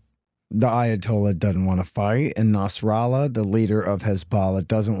like the Ayatollah doesn't want to fight, and Nasrallah, the leader of Hezbollah,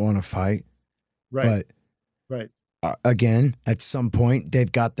 doesn't want to fight. Right. But, again, at some point,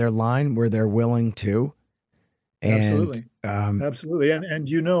 they've got their line where they're willing to. And, absolutely. And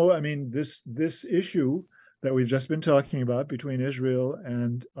I mean, this issue that we've just been talking about between Israel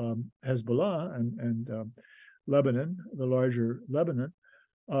and Hezbollah and Lebanon, the larger Lebanon,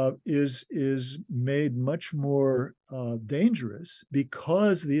 is made much more dangerous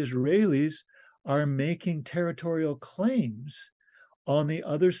because the Israelis are making territorial claims on the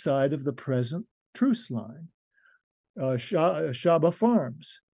other side of the present truce line. Shaba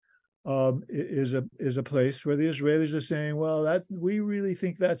Farms is a place where the Israelis are saying, well, we really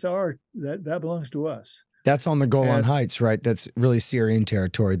think that belongs to us. That's on the Golan Heights, right? That's really Syrian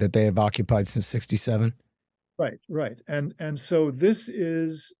territory that they have occupied since '67. Right. And so this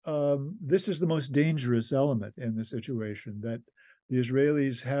is the most dangerous element in the situation, that the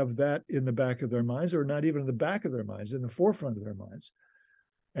Israelis have that in the back of their minds, or not even in the back of their minds, in the forefront of their minds.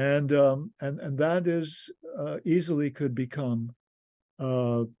 And that is easily could become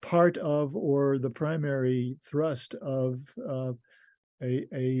part of, or the primary thrust of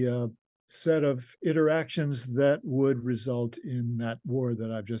a set of interactions that would result in that war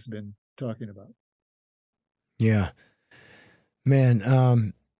that I've just been talking about. Yeah,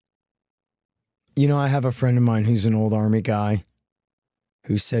 man. I have a friend of mine who's an old Army guy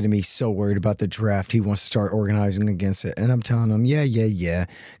who said to me, he's so worried about the draft, he wants to start organizing against it. And I'm telling him, yeah.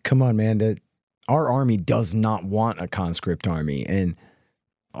 Come on, man. That our Army does not want a conscript army. And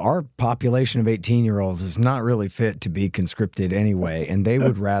our population of 18-year-olds is not really fit to be conscripted anyway. And they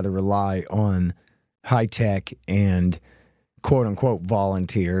would rather rely on high tech and quote unquote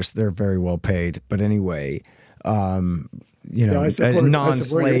volunteers. They're very well paid. But anyway, a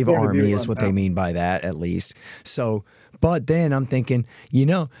non-slave army is what they mean by that, at least. So, but then I'm thinking,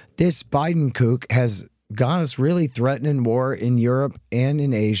 this Biden kook has got us really threatening war in Europe and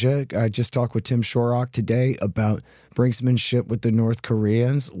in Asia. I just talked with Tim Shorrock today about brinksmanship with the North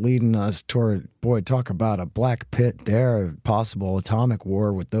Koreans, leading us toward, boy, talk about a black pit there, a possible atomic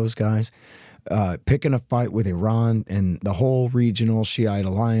war with those guys, picking a fight with Iran and the whole regional Shiite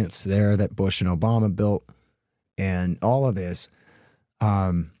alliance there that Bush and Obama built, and all of this.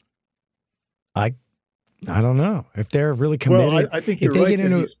 I don't know if they're really committed. Well, I think you're right.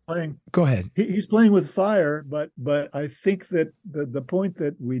 He's playing. Go ahead. He's playing with fire, but I think that the point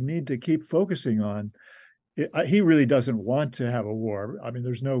that we need to keep focusing on, he really doesn't want to have a war. I mean,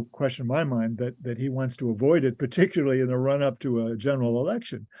 there's no question in my mind that he wants to avoid it, particularly in the run up to a general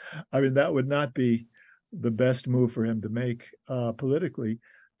election. I mean, that would not be the best move for him to make politically,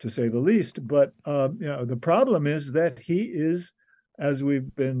 to say the least. But the problem is that he is, as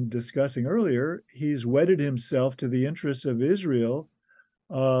we've been discussing earlier, he's wedded himself to the interests of Israel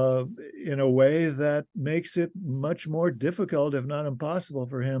in a way that makes it much more difficult, if not impossible,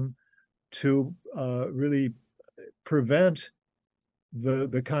 for him to really prevent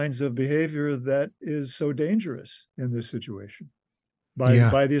the kinds of behavior that is so dangerous in this situation by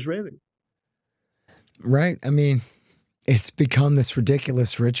the Israelis. Right. I mean, it's become this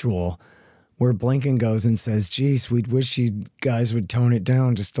ridiculous ritual where Blinken goes and says, geez, we'd wish you guys would tone it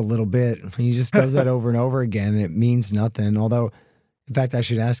down just a little bit. He just does that over and over again, and it means nothing. Although, in fact, I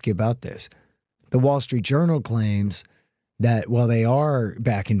should ask you about this. The Wall Street Journal claims that, well, they are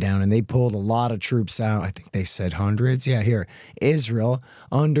backing down, and they pulled a lot of troops out. I think they said hundreds. Yeah, here. Israel,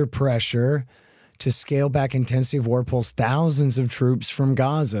 under pressure to scale back intensity of war, pulls thousands of troops from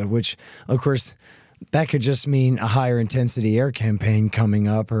Gaza, which, of course, that could just mean a higher intensity air campaign coming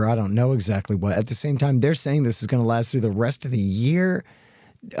up, or I don't know exactly what. At the same time, they're saying this is going to last through the rest of the year,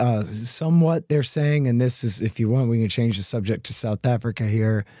 somewhat, they're saying. And this is, if you want, we can change the subject to South Africa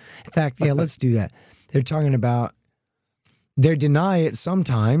here. In fact, yeah, let's do that. They're talking about, they deny it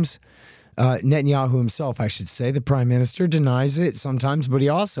sometimes. Netanyahu himself, I should say, the prime minister, denies it sometimes, but he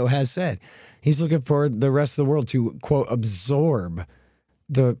also has said he's looking for the rest of the world to, quote, absorb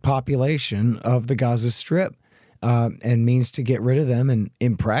the population of the Gaza Strip and means to get rid of them. And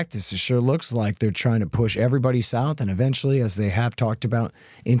in practice, it sure looks like they're trying to push everybody south and eventually, as they have talked about,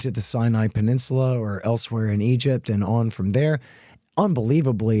 into the Sinai Peninsula or elsewhere in Egypt and on from there.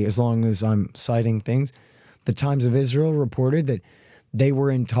 Unbelievably, as long as I'm citing things, the Times of Israel reported that they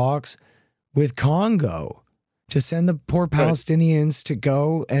were in talks with Congo to send the poor Palestinians to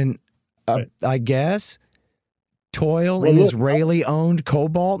go and, I guess, toil in Israeli-owned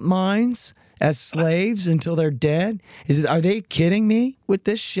cobalt mines as slaves until they're dead? Are they kidding me with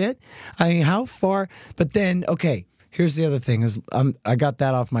this shit? I mean, how far? But then, okay, here's the other thing. I got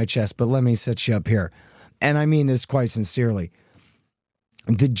that off my chest, but let me set you up here. And I mean this quite sincerely.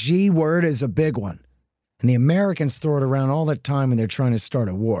 The G word is a big one. And the Americans throw it around all the time when they're trying to start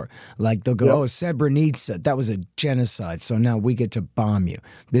a war. Like they'll go, oh, Srebrenica, that was a genocide, so now we get to bomb you.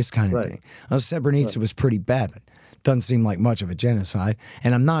 This kind of thing. Well, Srebrenica was pretty bad, but doesn't seem like much of a genocide.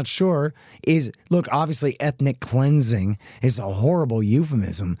 And I'm not sure look, obviously ethnic cleansing is a horrible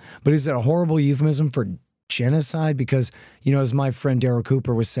euphemism, but is it a horrible euphemism for genocide? Because, as my friend Daryl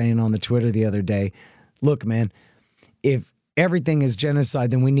Cooper was saying on the Twitter the other day, look, man, if everything is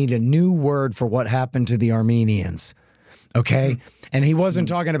genocide, then we need a new word for what happened to the Armenians. Okay? And he wasn't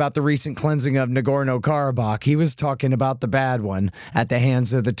talking about the recent cleansing of Nagorno-Karabakh. He was talking about the bad one at the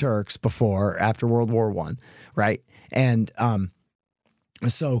hands of the Turks after World War I, right? And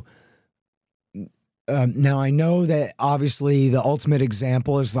so now I know that obviously the ultimate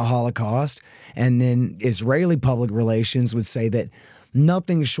example is the Holocaust, and then Israeli public relations would say that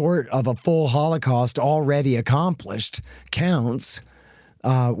nothing short of a full Holocaust already accomplished counts,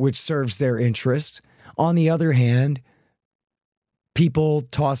 which serves their interest. On the other hand, people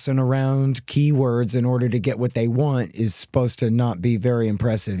tossing around keywords in order to get what they want is supposed to not be very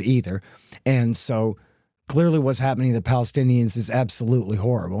impressive either. And so clearly what's happening to the Palestinians is absolutely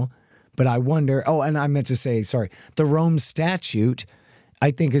horrible. But I wonder, and I meant to say, the Rome Statute,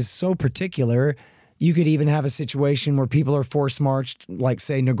 I think, is so particular. You could even have a situation where people are force-marched, like,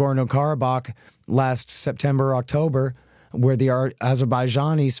 say, Nagorno-Karabakh last September, October, where the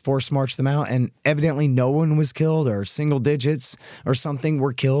Azerbaijanis force-marched them out, and evidently no one was killed, or single digits or something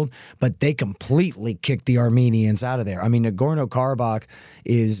were killed, but they completely kicked the Armenians out of there. I mean, Nagorno-Karabakh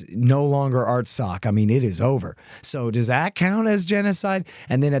is no longer Artsakh. I mean, it is over. So does that count as genocide?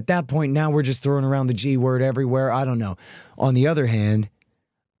 And then at that point, now we're just throwing around the G word everywhere. I don't know. On the other hand,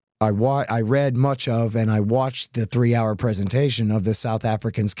 I read much of and I watched the 3-hour presentation of the South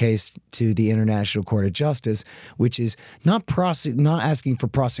Africans' case to the International Court of Justice, which is not asking for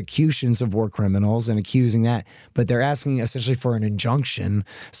prosecutions of war criminals and accusing that, but they're asking essentially for an injunction,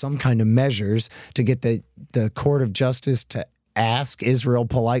 some kind of measures to get the Court of Justice to ask Israel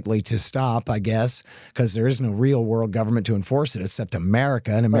politely to stop, I guess, because there is no real world government to enforce it except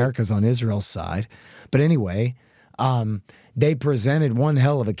America, and America's on Israel's side. But anyway, they presented one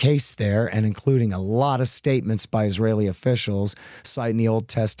hell of a case there, and including a lot of statements by Israeli officials citing the Old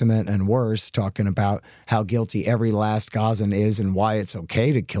Testament and worse, talking about how guilty every last Gazan is and why it's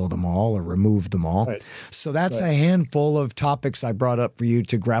okay to kill them all or remove them all. Right. So that's a handful of topics I brought up for you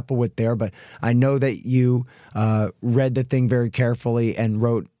to grapple with there, but I know that you read the thing very carefully and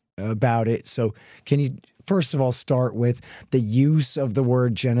wrote about it. So can you first of all start with the use of the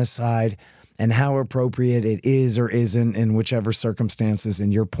word genocide and how appropriate it is or isn't in whichever circumstances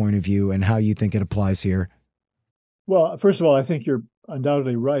in your point of view and how you think it applies here? Well, first of all, I think you're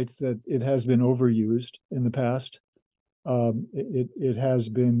undoubtedly right that it has been overused in the past. It has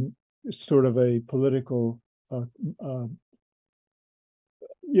been sort of a political, a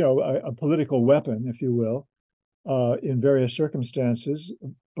political weapon, if you will, in various circumstances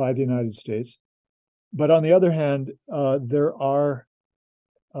by the United States. But on the other hand,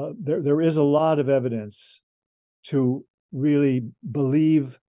 there is a lot of evidence to really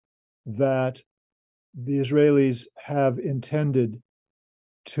believe that the Israelis have intended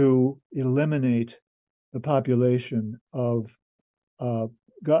to eliminate the population of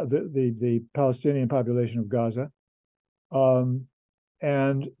the Palestinian population of Gaza,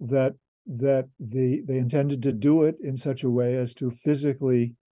 and that they intended to do it in such a way as to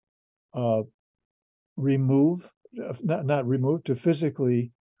physically remove, not remove, to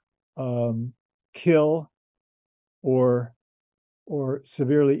physically kill or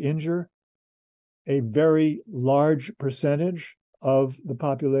severely injure a very large percentage of the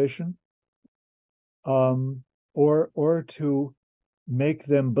population, or to make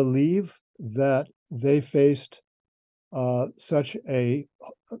them believe that they faced such a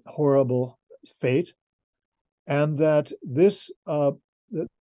horrible fate, and that these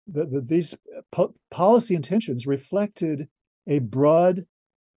policy intentions reflected a broad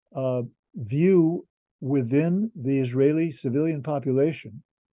view within the Israeli civilian population,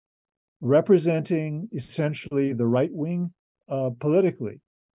 representing essentially the right wing politically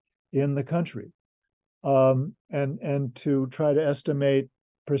in the country, and to try to estimate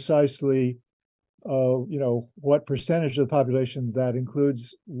precisely, what percentage of the population that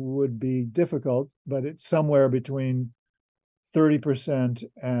includes would be difficult, but it's somewhere between 30%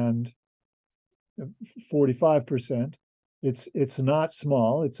 and 45%. It's not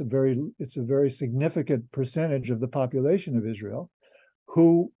small. It's a very significant percentage of the population of Israel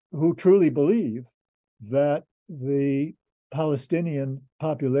who truly believe that the Palestinian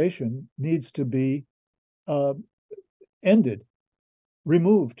population needs to be ended,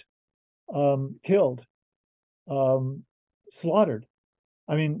 removed, killed, slaughtered.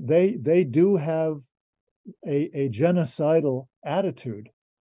 I mean, they do have a genocidal attitude,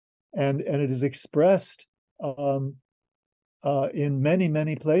 and it is expressed in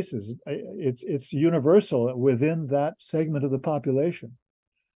many places. It's universal within that segment of the population.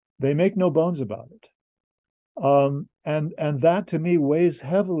 They make no bones about it, and that to me weighs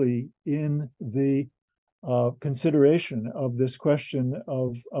heavily in the consideration of this question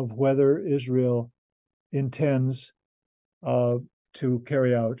of whether Israel intends to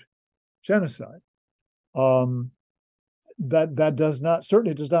carry out genocide. That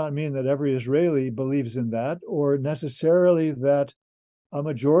certainly does not mean that every Israeli believes in that, or necessarily that a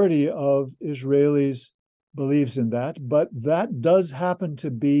majority of Israelis believes in that, but that does happen to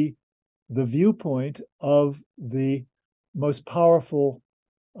be the viewpoint of the most powerful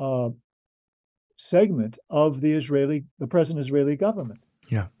segment of the present Israeli government.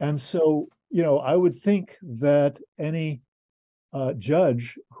 Yeah. And so, I would think that any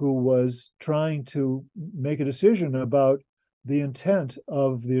judge who was trying to make a decision about the intent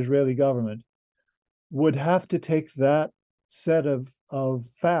of the Israeli government would have to take that set of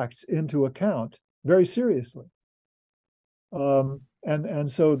facts into account very seriously.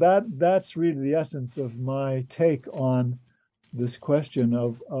 And so that's really the essence of my take on this question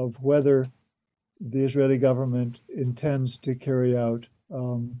of whether the Israeli government intends to carry out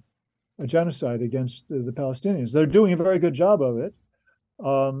a genocide against the Palestinians. They're doing a very good job of it.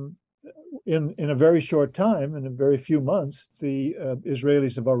 In a very short time, in a very few months, the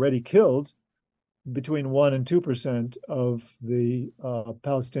Israelis have already killed between 1% and 2% of the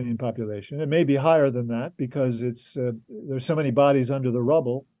Palestinian population. It may be higher than that because there's so many bodies under the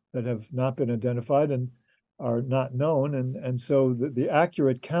rubble that have not been identified and are not known. And so the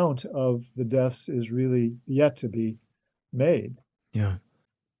accurate count of the deaths is really yet to be made. Yeah.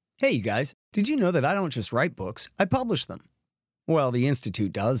 Hey, you guys, did you know that I don't just write books, I publish them? Well, the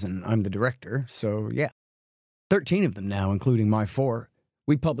Institute does, and I'm the director, so yeah. 13 of them now, including my 4.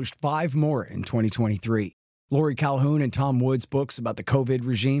 We published 5 more in 2023. Lori Calhoun and Tom Wood's books about the COVID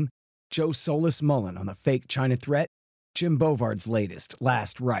regime, Joe Solis Mullen on the fake China threat, Jim Bovard's latest,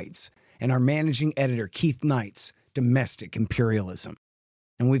 Last Rites, and our managing editor, Keith Knight's Domestic Imperialism.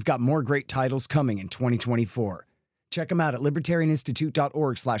 And we've got more great titles coming in 2024. Check them out at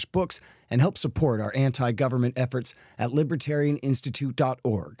libertarianinstitute.org/books and help support our anti-government efforts at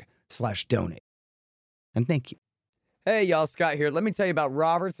libertarianinstitute.org/donate. And thank you. Hey, y'all, Scott here. Let me tell you about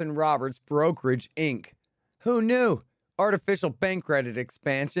Roberts & Roberts Brokerage, Inc. Who knew? Artificial bank credit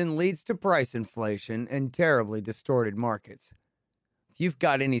expansion leads to price inflation and terribly distorted markets. If you've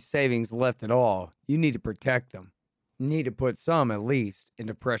got any savings left at all, you need to protect them. You need to put some, at least,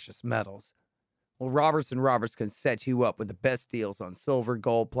 into precious metals. Well, Roberts & Roberts can set you up with the best deals on silver,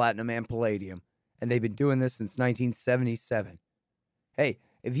 gold, platinum, and palladium, and they've been doing this since 1977. Hey,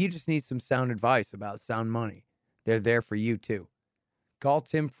 if you just need some sound advice about sound money, they're there for you too. Call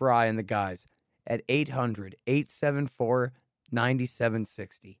Tim Fry and the guys at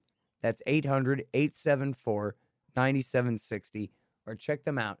 800-874-9760. That's 800-874-9760, or check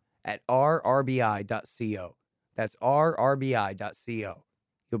them out at rrbi.co. That's rrbi.co.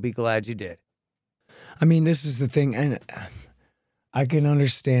 You'll be glad you did. I mean, this is the thing, and I can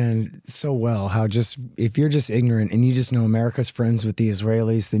understand so well how just, if you're just ignorant and you just know America's friends with the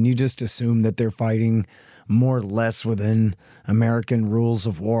Israelis, then you just assume that they're fighting more or less within American rules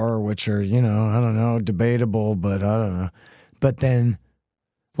of war, which are, I don't know, debatable, but I don't know. But then,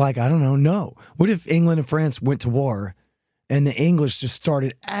 I don't know, no. What if England and France went to war and the English just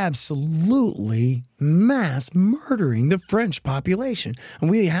started absolutely mass murdering the French population? And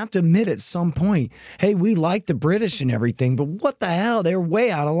we have to admit at some point, hey, we like the British and everything, but what the hell? They're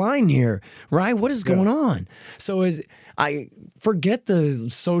way out of line here, right? What is going on? So I forget the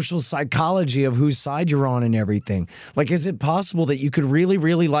social psychology of whose side you're on and everything. Is it possible that you could really,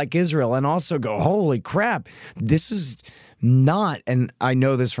 really like Israel and also go, holy crap, this is not, and I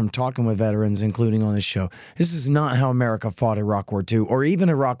know this from talking with veterans, including on this show, this is not how America fought Iraq War II or even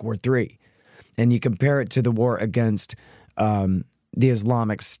Iraq War III. And you compare it to the war against the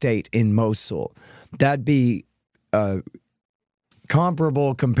Islamic State in Mosul. That'd be a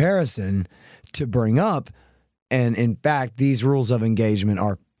comparable comparison to bring up. And in fact, these rules of engagement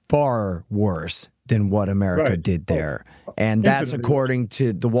are far worse than what America did there. And that's according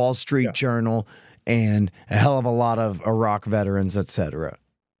to the Wall Street Journal and a hell of a lot of Iraq veterans, et cetera.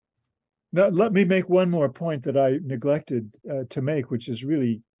 Now, let me make one more point that I neglected to make, which is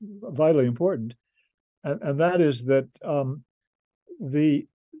really vitally important, and that is that the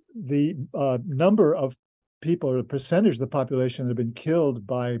number of people, or the percentage of the population that have been killed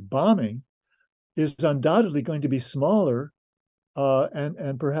by bombing, is undoubtedly going to be smaller,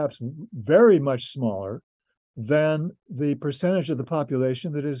 and perhaps very much smaller than the percentage of the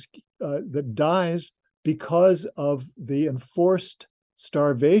population that dies because of the enforced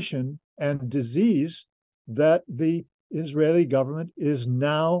starvation and disease that the Israeli government is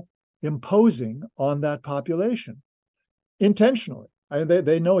now imposing on that population intentionally. I mean,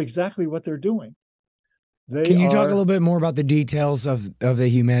 they know exactly what they're doing. Can you talk a little bit more about the details of the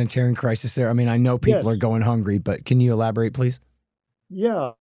humanitarian crisis there? I mean, I know people are going hungry, but can you elaborate, please?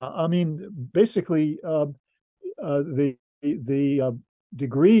 Yeah, I mean, basically, the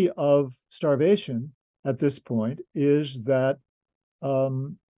degree of starvation at this point is that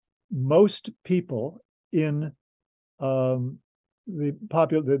most people in the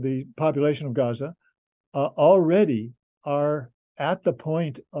population of Gaza already are at the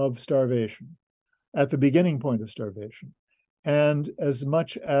point of starvation, at the beginning point of starvation, and as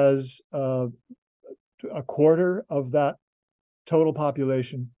much as a quarter of that total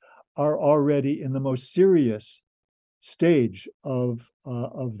population are already in the most serious stage of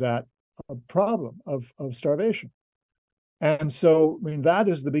that problem of starvation. And so, I mean, that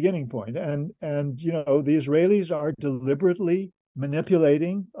is the beginning point. And the Israelis are deliberately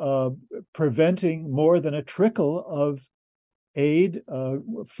manipulating, preventing more than a trickle of aid,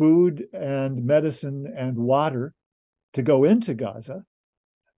 food and medicine and water to go into Gaza,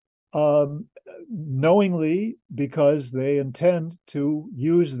 knowingly, because they intend to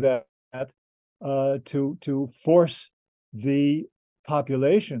use that to force the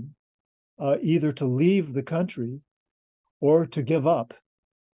population either to leave the country or to give up,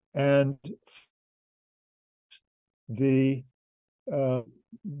 and the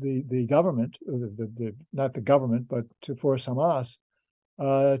the government, not the government, but to force Hamas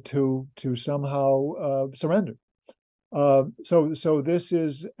to somehow surrender. So this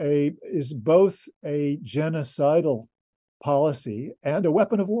is both a genocidal policy and a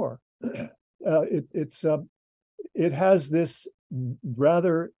weapon of war. It has this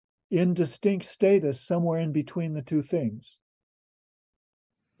rather indistinct status somewhere in between the two things.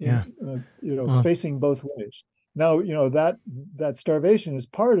 Yeah, facing both ways. Now, that starvation is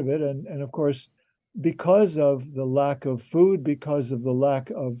part of it, and of course, because of the lack of food, because of the lack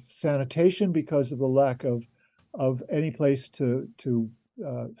of sanitation, because of the lack of any place to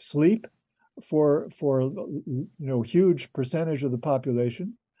sleep for huge percentage of the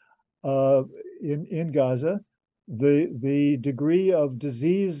population in Gaza, the degree of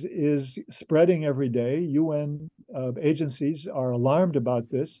disease is spreading every day. UN agencies are alarmed about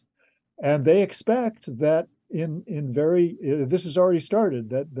this, and they expect that this has already started,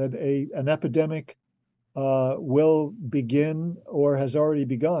 that an epidemic will begin or has already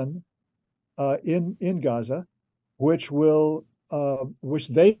begun in Gaza, which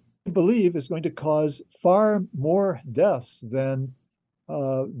they believe is going to cause far more deaths than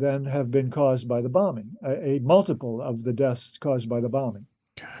have been caused by the bombing, a multiple of the deaths caused by the bombing.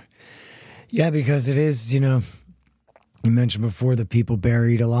 Yeah, because it is, you mentioned before the people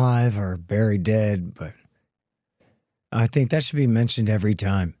buried alive or buried dead, but I think that should be mentioned every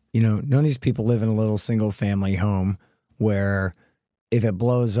time. None of these people live in a little single family home where if it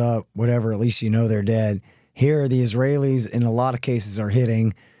blows up, whatever, at least they're dead. Here, the Israelis, in a lot of cases, are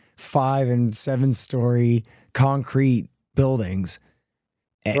hitting 5- and 7-story concrete buildings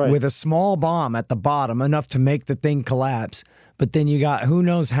with a small bomb at the bottom, enough to make the thing collapse. But then you got who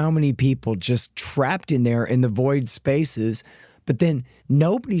knows how many people just trapped in there in the void spaces. But then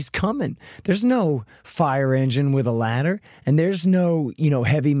nobody's coming. There's no fire engine with a ladder, and there's no,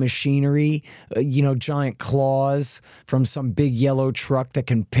 heavy machinery, giant claws from some big yellow truck that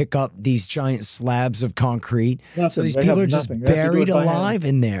can pick up these giant slabs of concrete. Nothing. So these people are just buried alive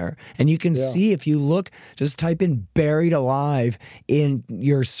in there. And you can see, if you look, just type in buried alive in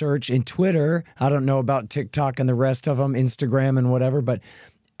your search in Twitter. I don't know about TikTok and the rest of them, Instagram and whatever, but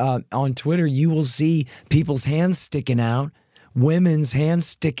on Twitter, you will see people's hands sticking out, women's hands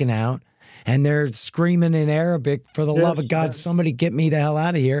sticking out, and they're screaming in Arabic, for the love of God, somebody get me the hell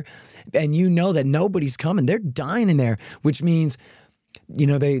out of here. And that nobody's coming. They're dying in there, which means,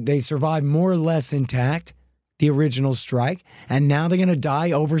 they survived more or less intact, the original strike, and now they're going to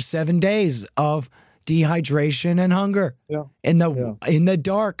die over 7 days of dehydration and hunger in the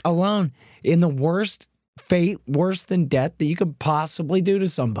dark alone, in the worst fate, worse than death that you could possibly do to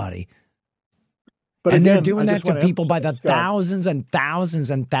somebody. But and again, they're doing that to people by the thousands and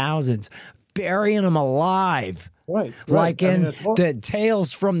thousands and thousands, burying them alive, like in the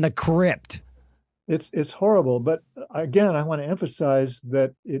Tales from the Crypt. It's horrible. But again, I want to emphasize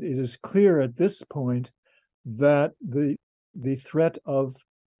that it is clear at this point that the threat of,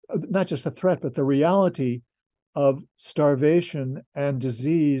 not just the threat, but the reality of starvation and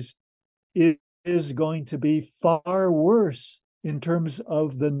disease is going to be far worse in terms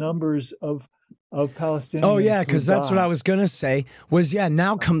of the numbers of Palestinians. Oh, yeah, because that's what I was going to say was,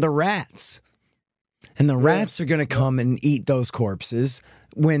 now come the rats. And the rats are going to come and eat those corpses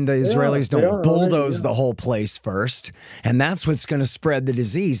when the Israelis don't bulldoze the whole place first. And that's what's going to spread the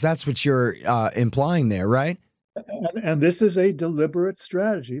disease. That's what you're implying there, right? And this is a deliberate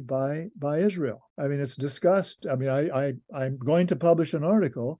strategy by Israel. I mean, it's discussed. I mean, I'm going to publish an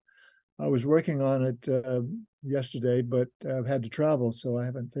article. I was working on it yesterday, but I've had to travel, so I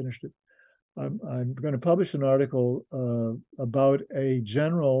haven't finished it. I'm going to publish an article about an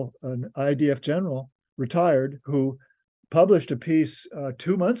IDF general, retired, who published a piece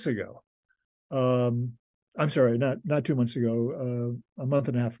 2 months ago. I'm sorry, not 2 months ago, a month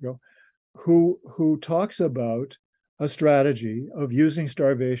and a half ago, who talks about a strategy of using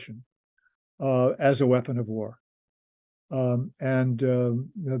starvation as a weapon of war.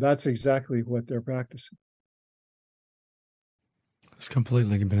 That's exactly what they're practicing. It's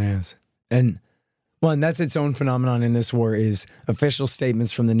completely bananas. And that's its own phenomenon in this war, is official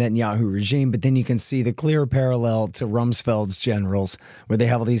statements from the Netanyahu regime, but then you can see the clear parallel to Rumsfeld's generals, where they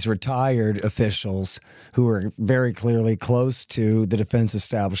have all these retired officials who are very clearly close to the defense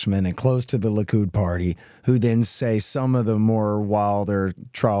establishment and close to the Likud party, who then say some of the more wilder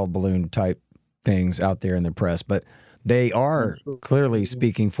trial balloon type things out there in the press. But they are clearly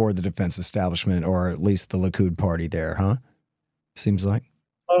speaking for the defense establishment, or at least the Likud party there, huh? Seems like.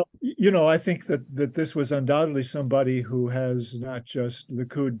 I think that this was undoubtedly somebody who has not just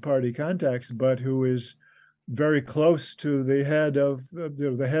Likud party contacts, but who is very close to the head of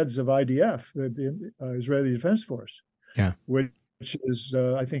the heads of IDF, the Israeli Defense Force. Yeah. Which is,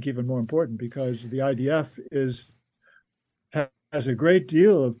 I think, even more important because the IDF has a great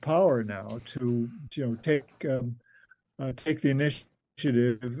deal of power now to take the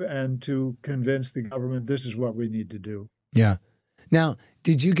initiative and to convince the government this is what we need to do. Yeah. Now,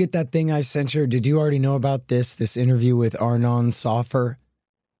 did you get that thing I sent you? Or did you already know about this interview with Arnon Sofer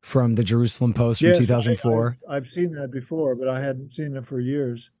from the Jerusalem Post from 2004? I've seen that before, but I hadn't seen it for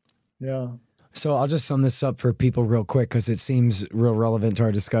years. Yeah. So I'll just sum this up for people real quick because it seems real relevant to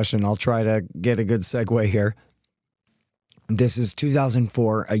our discussion. I'll try to get a good segue here. This is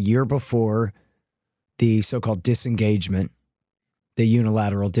 2004, a year before the so-called disengagement, the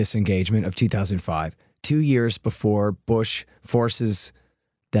unilateral disengagement of 2005. 2 years before Bush forces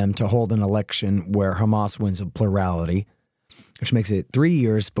them to hold an election where Hamas wins a plurality, which makes it 3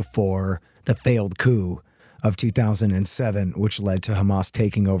 years before the failed coup of 2007, which led to Hamas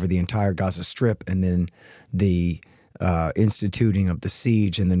taking over the entire Gaza Strip and then the instituting of the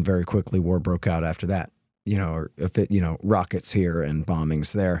siege, and then very quickly war broke out after that. Rockets here and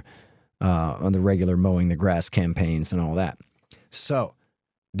bombings there on the regular mowing the grass campaigns and all that. So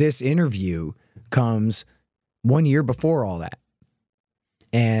this interview comes 1 year before all that.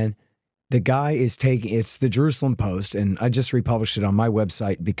 And the guy is it's the Jerusalem Post, and I just republished it on my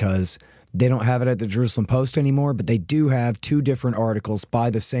website because they don't have it at the Jerusalem Post anymore, but they do have 2 different articles by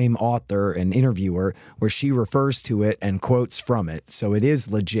the same author and interviewer where she refers to it and quotes from it. So it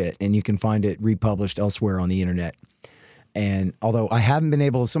is legit, and you can find it republished elsewhere on the internet. And although I haven't been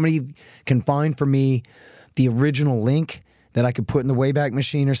able, somebody can find for me the original link that I could put in the Wayback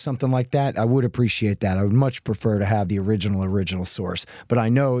Machine or something like that, I would appreciate that. I would much prefer to have the original source. But I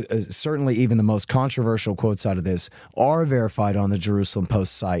know certainly even the most controversial quotes out of this are verified on the Jerusalem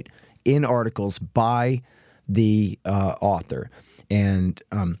Post site in articles by the author. And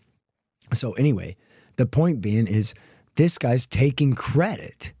so anyway, the point being is this guy's taking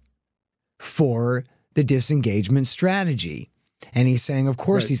credit for the disengagement strategy. And he's saying, of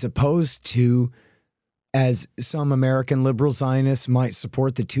course, he's opposed to, as some American liberal Zionists might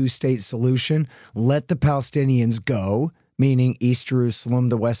support the 2-state solution, let the Palestinians go, meaning East Jerusalem,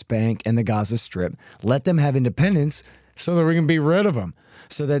 the West Bank, and the Gaza Strip. Let them have independence so that we can be rid of them,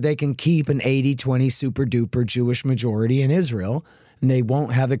 so that they can keep an 80-20 super-duper Jewish majority in Israel, and they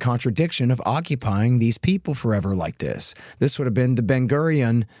won't have the contradiction of occupying these people forever like this. This would have been the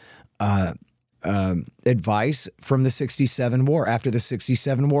Ben-Gurion advice from the 67 war. After the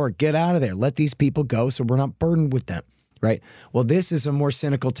 67 war, get out of there. Let these people go so we're not burdened with them, right? Well, this is a more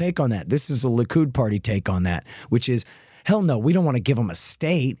cynical take on that. This is a Likud party take on that, which is, hell no, we don't want to give them a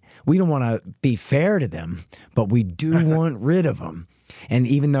state. We don't want to be fair to them, but we do want rid of them. And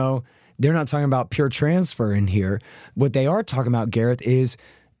even though they're not talking about pure transfer in here, what they are talking about, Gareth, is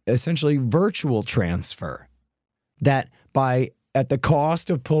essentially virtual transfer. That at the cost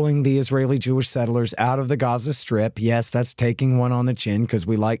of pulling the Israeli Jewish settlers out of the Gaza Strip, yes, that's taking one on the chin because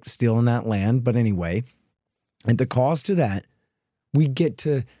we like stealing that land, but anyway, at the cost of that, we get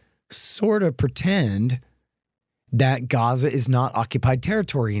to sort of pretend that Gaza is not occupied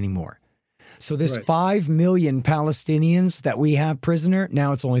territory anymore. So this 5 million Palestinians that we have prisoner,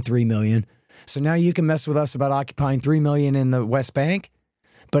 now it's only 3 million. So now you can mess with us about occupying 3 million in the West Bank,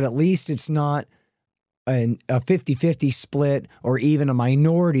 but at least it's not a 50-50 split or even a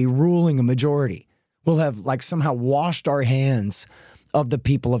minority ruling a majority. We'll have somehow washed our hands of the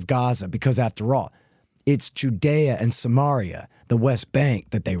people of Gaza because after all, it's Judea and Samaria, the West Bank,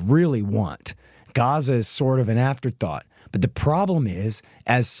 that they really want. Gaza is sort of an afterthought. But the problem is,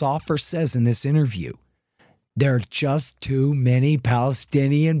 as Sofer says in this interview, there are just too many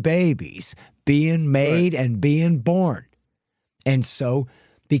Palestinian babies being made and being born. And so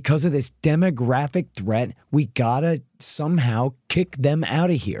because of this demographic threat, we gotta somehow kick them out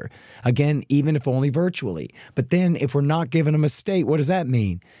of here. Again, even if only virtually. But then if we're not giving them a state, what does that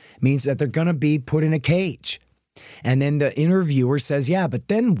mean? It means that they're gonna be put in a cage. And then the interviewer says, yeah, but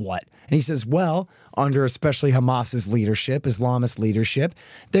then what? And he says, well, under especially Hamas's leadership, Islamist leadership,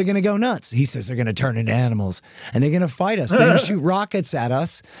 they're going to go nuts. He says they're going to turn into animals and they're going to fight us. They're going to shoot rockets at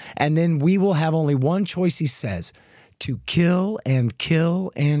us. And then we will have only one choice, he says, to kill and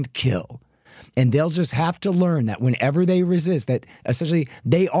kill and kill. And they'll just have to learn that whenever they resist, that essentially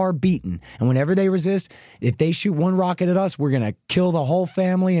they are beaten. And whenever they resist, if they shoot one rocket at us, we're going to kill the whole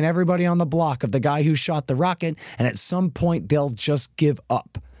family and everybody on the block of the guy who shot the rocket. And at some point, they'll just give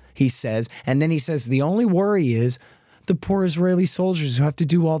up, he says. And then he says, the only worry is the poor Israeli soldiers who have to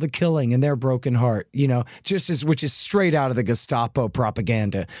do all the killing and their broken heart, which is straight out of the Gestapo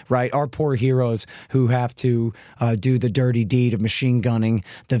propaganda, right? Our poor heroes who have to do the dirty deed of machine gunning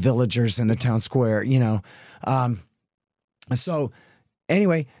the villagers in the town square, So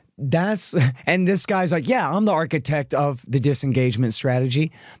anyway, and this guy's like, yeah, I'm the architect of the disengagement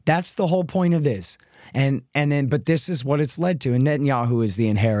strategy. That's the whole point of this. But this is what it's led to. And Netanyahu is the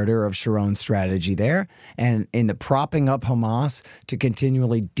inheritor of Sharon's strategy there. And in the propping up Hamas to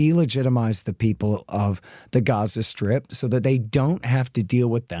continually delegitimize the people of the Gaza Strip so that they don't have to deal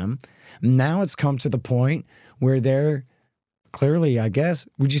with them. Now it's come to the point where they're clearly, I guess,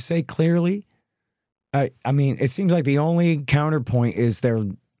 would you say clearly? I mean, it seems like the only counterpoint is their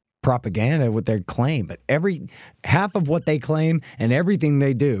propaganda with their claim, but half of what they claim and everything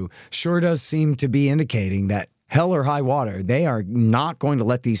they do sure does seem to be indicating that hell or high water, they are not going to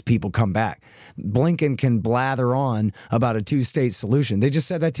let these people come back. Blinken can blather on about a two-state solution. They just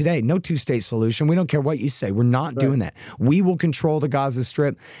said that today. No two-state solution. We don't care what you say. We're not doing that. We will control the Gaza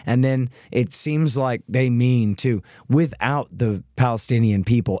Strip. And then it seems like they mean to, without the Palestinian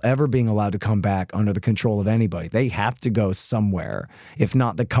people ever being allowed to come back under the control of anybody, they have to go somewhere. If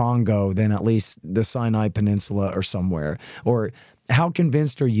not the Congo, then at least the Sinai Peninsula or somewhere. Or how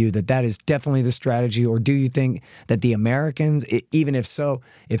convinced are you that that is definitely the strategy, or do you think that the Americans, even if so,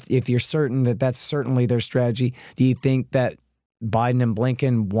 if you're certain that that's certainly their strategy, do you think that Biden and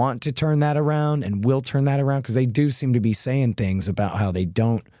Blinken want to turn that around and will turn that around? Because they do seem to be saying things about how they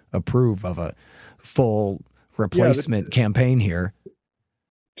don't approve of a full replacement campaign here.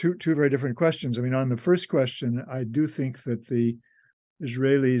 Two very different questions. I mean, on the first question, I do think that the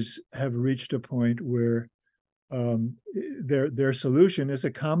Israelis have reached a point where their solution is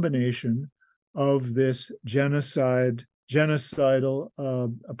a combination of this genocidal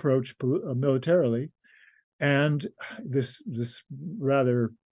approach militarily, and this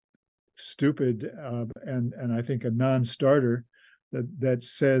rather stupid and I think a non-starter that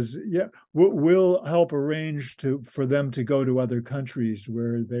says, yeah, we'll help arrange for them to go to other countries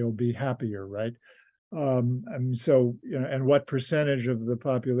where they'll be happier, right? And so, and what percentage of the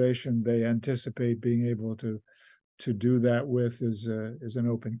population they anticipate being able to do that with is an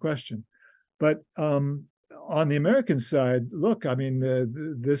open question. But on the American side, look, I mean,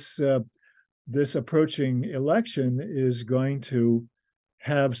 this approaching election is going to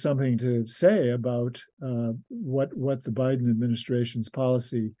have something to say about what the Biden administration's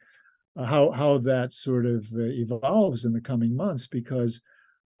policy, how that sort of evolves in the coming months, because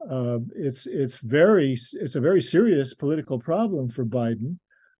it's a very serious political problem for Biden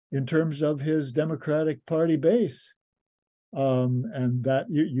in terms of his Democratic Party base, and that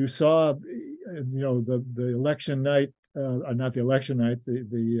you saw, the election night, not the election night,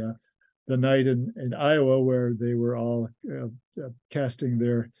 the night in Iowa where they were all casting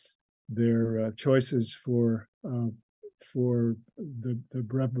their choices for the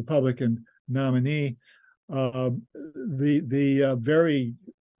Republican nominee. The very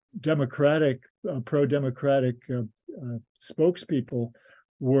Democratic, pro-democratic spokespeople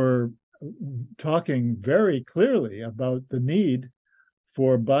were talking very clearly about the need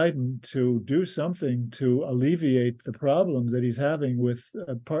for Biden to do something to alleviate the problems that he's having with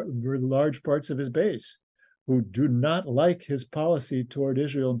large parts of his base, who do not like his policy toward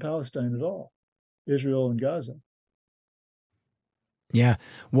Israel and Palestine at all, Israel and Gaza. Yeah,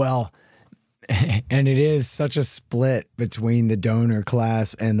 well, and it is such a split between the donor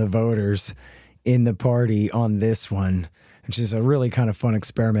class and the voters in the party on this one, which is a really kind of fun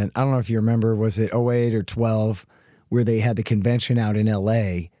experiment. I don't know if you remember, was it 08 or 12, where they had the convention out in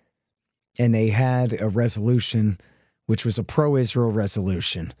LA and they had a resolution, which was a pro-Israel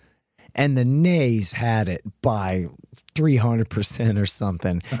resolution. And the nays had it by 300% or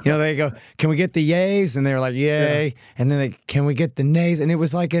something. They go, can we get the yays? And they're like, yay. Yeah. And then can we get the nays? And it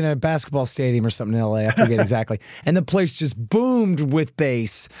was like in a basketball stadium or something in LA. I forget exactly. And the place just boomed with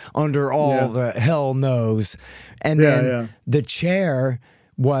bass under all the hell no's. And then the chair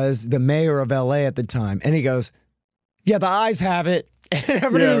was the mayor of LA at the time. And he goes, yeah, the ayes have it. And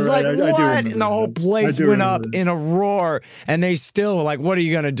everybody was like, what? And the whole place went up in a roar. And they still were like, what are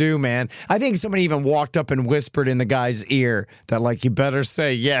you going to do, man? I think somebody even walked up and whispered in the guy's ear that, like, you better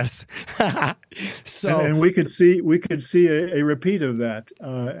say yes. And we could see a repeat of that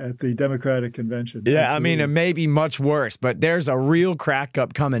at the Democratic convention. Yeah, absolutely. I mean, it may be much worse, but there's a real crack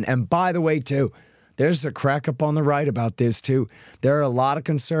up coming. And by the way, too, there's a crack up on the right about this too. There are a lot of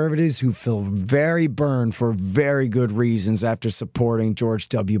conservatives who feel very burned for very good reasons after supporting George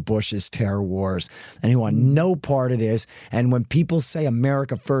W. Bush's terror wars, and who want no part of this. And when people say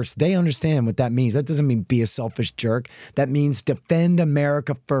America first, they understand what that means. That doesn't mean be a selfish jerk. That means defend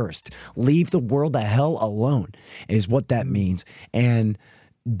America first. Leave the world the hell alone is what that means. And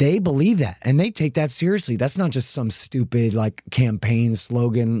they believe that, and they take that seriously. That's not just some stupid like campaign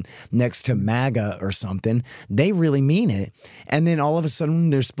slogan next to MAGA or something. They really mean it. And then all of a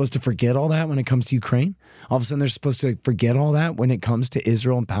sudden they're supposed to forget all that when it comes to Ukraine. All of a sudden they're supposed to forget all that when it comes to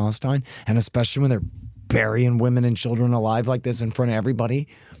Israel and Palestine, and especially when they're burying women and children alive like this in front of everybody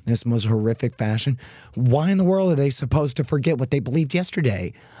in this most horrific fashion. Why in the world are they supposed to forget what they believed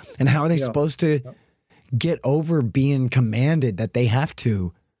yesterday? And how are they supposed to get over being commanded that they have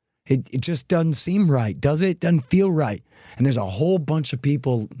to? It just doesn't seem right, does it? Doesn't feel right. And there's a whole bunch of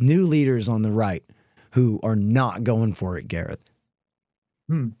people, new leaders on the right, who are not going for it, Gareth.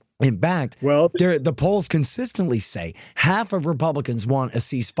 In fact, the polls consistently say half of Republicans want a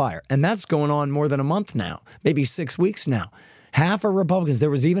ceasefire, and that's going on more than a month now, maybe 6 weeks now. Half of Republicans, there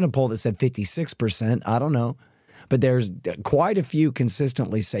was even a poll that said 56%, I don't know. But there's quite a few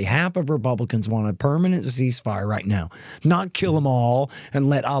consistently say half of Republicans want a permanent ceasefire right now. Not kill them all and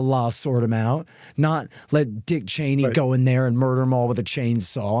let Allah sort them out. Not let Dick Cheney go in there and murder them all with a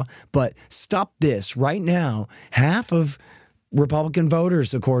chainsaw. But stop this right now. Half of Republican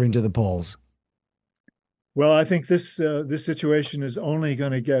voters, according to the polls. Well, I think this situation is only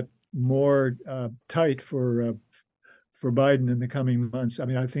going to get more tight for Biden in the coming months. I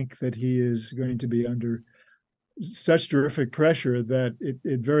mean, I think that he is going to be under such terrific pressure that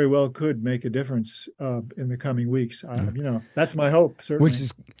it very well could make a difference in the coming weeks. That's my hope, certainly. Which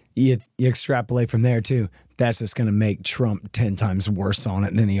is, you extrapolate from there, too. That's just going to make Trump 10 times worse on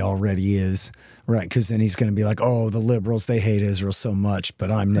it than he already is, right? Because then he's going to be like, oh, the liberals, they hate Israel so much,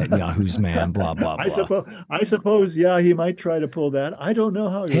 but I'm Netanyahu's man, blah, blah, blah. I suppose, he might try to pull that. I don't know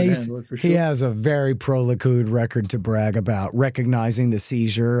how he would handle it for sure. He has a very pro-Likud record to brag about, recognizing the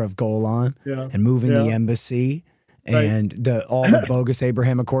seizure of Golan and moving the embassy and all the bogus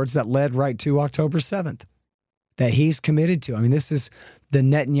Abraham Accords that led right to October 7th that he's committed to. I mean, this is the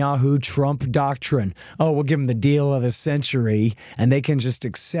Netanyahu-Trump doctrine. Oh, we'll give them the deal of the century, and they can just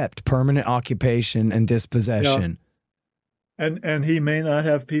accept permanent occupation and dispossession. And he may not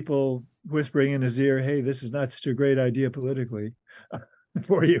have people whispering in his ear, hey, this is not such a great idea politically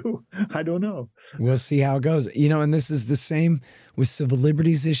for you. I don't know. We'll see how it goes. And this is the same with civil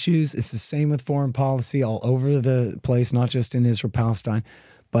liberties issues. It's the same with foreign policy all over the place, not just in Israel, Palestine.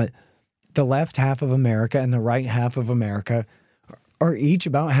 But the left half of America and the right half of America are each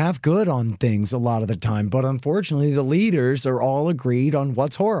about half good on things a lot of the time. But unfortunately, the leaders are all agreed on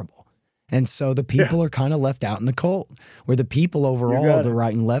what's horrible. And so the people are kind of left out in the cold, where the people overall, the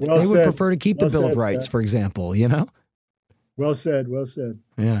right and left, they would prefer to keep the Bill of Rights, for example, Well said.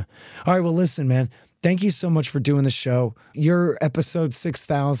 Yeah. All right. Well, listen, man, thank you so much for doing the show. You're episode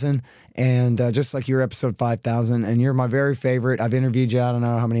 6,000, and just like you're episode 5,000, and you're my very favorite. I've interviewed you, I don't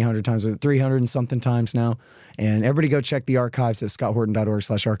know how many hundred times, 300 and something times now. And everybody go check the archives at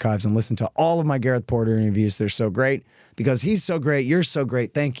scotthorton.org/archives and listen to all of my Gareth Porter interviews. They're so great because he's so great. You're so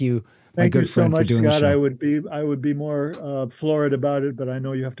great. Thank you, my good friend, for doing the show. Thank you so much, Scott. I would be more florid about it, but I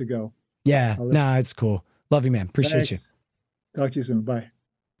know you have to go. Yeah. It's cool. Love you, man. Appreciate you. Talk to you soon. Bye.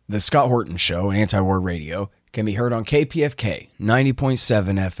 The Scott Horton Show and Anti-War Radio can be heard on KPFK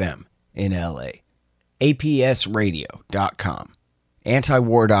 90.7 FM in LA, APSradio.com,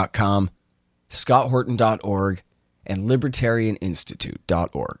 antiwar.com, scotthorton.org, and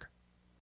libertarianinstitute.org.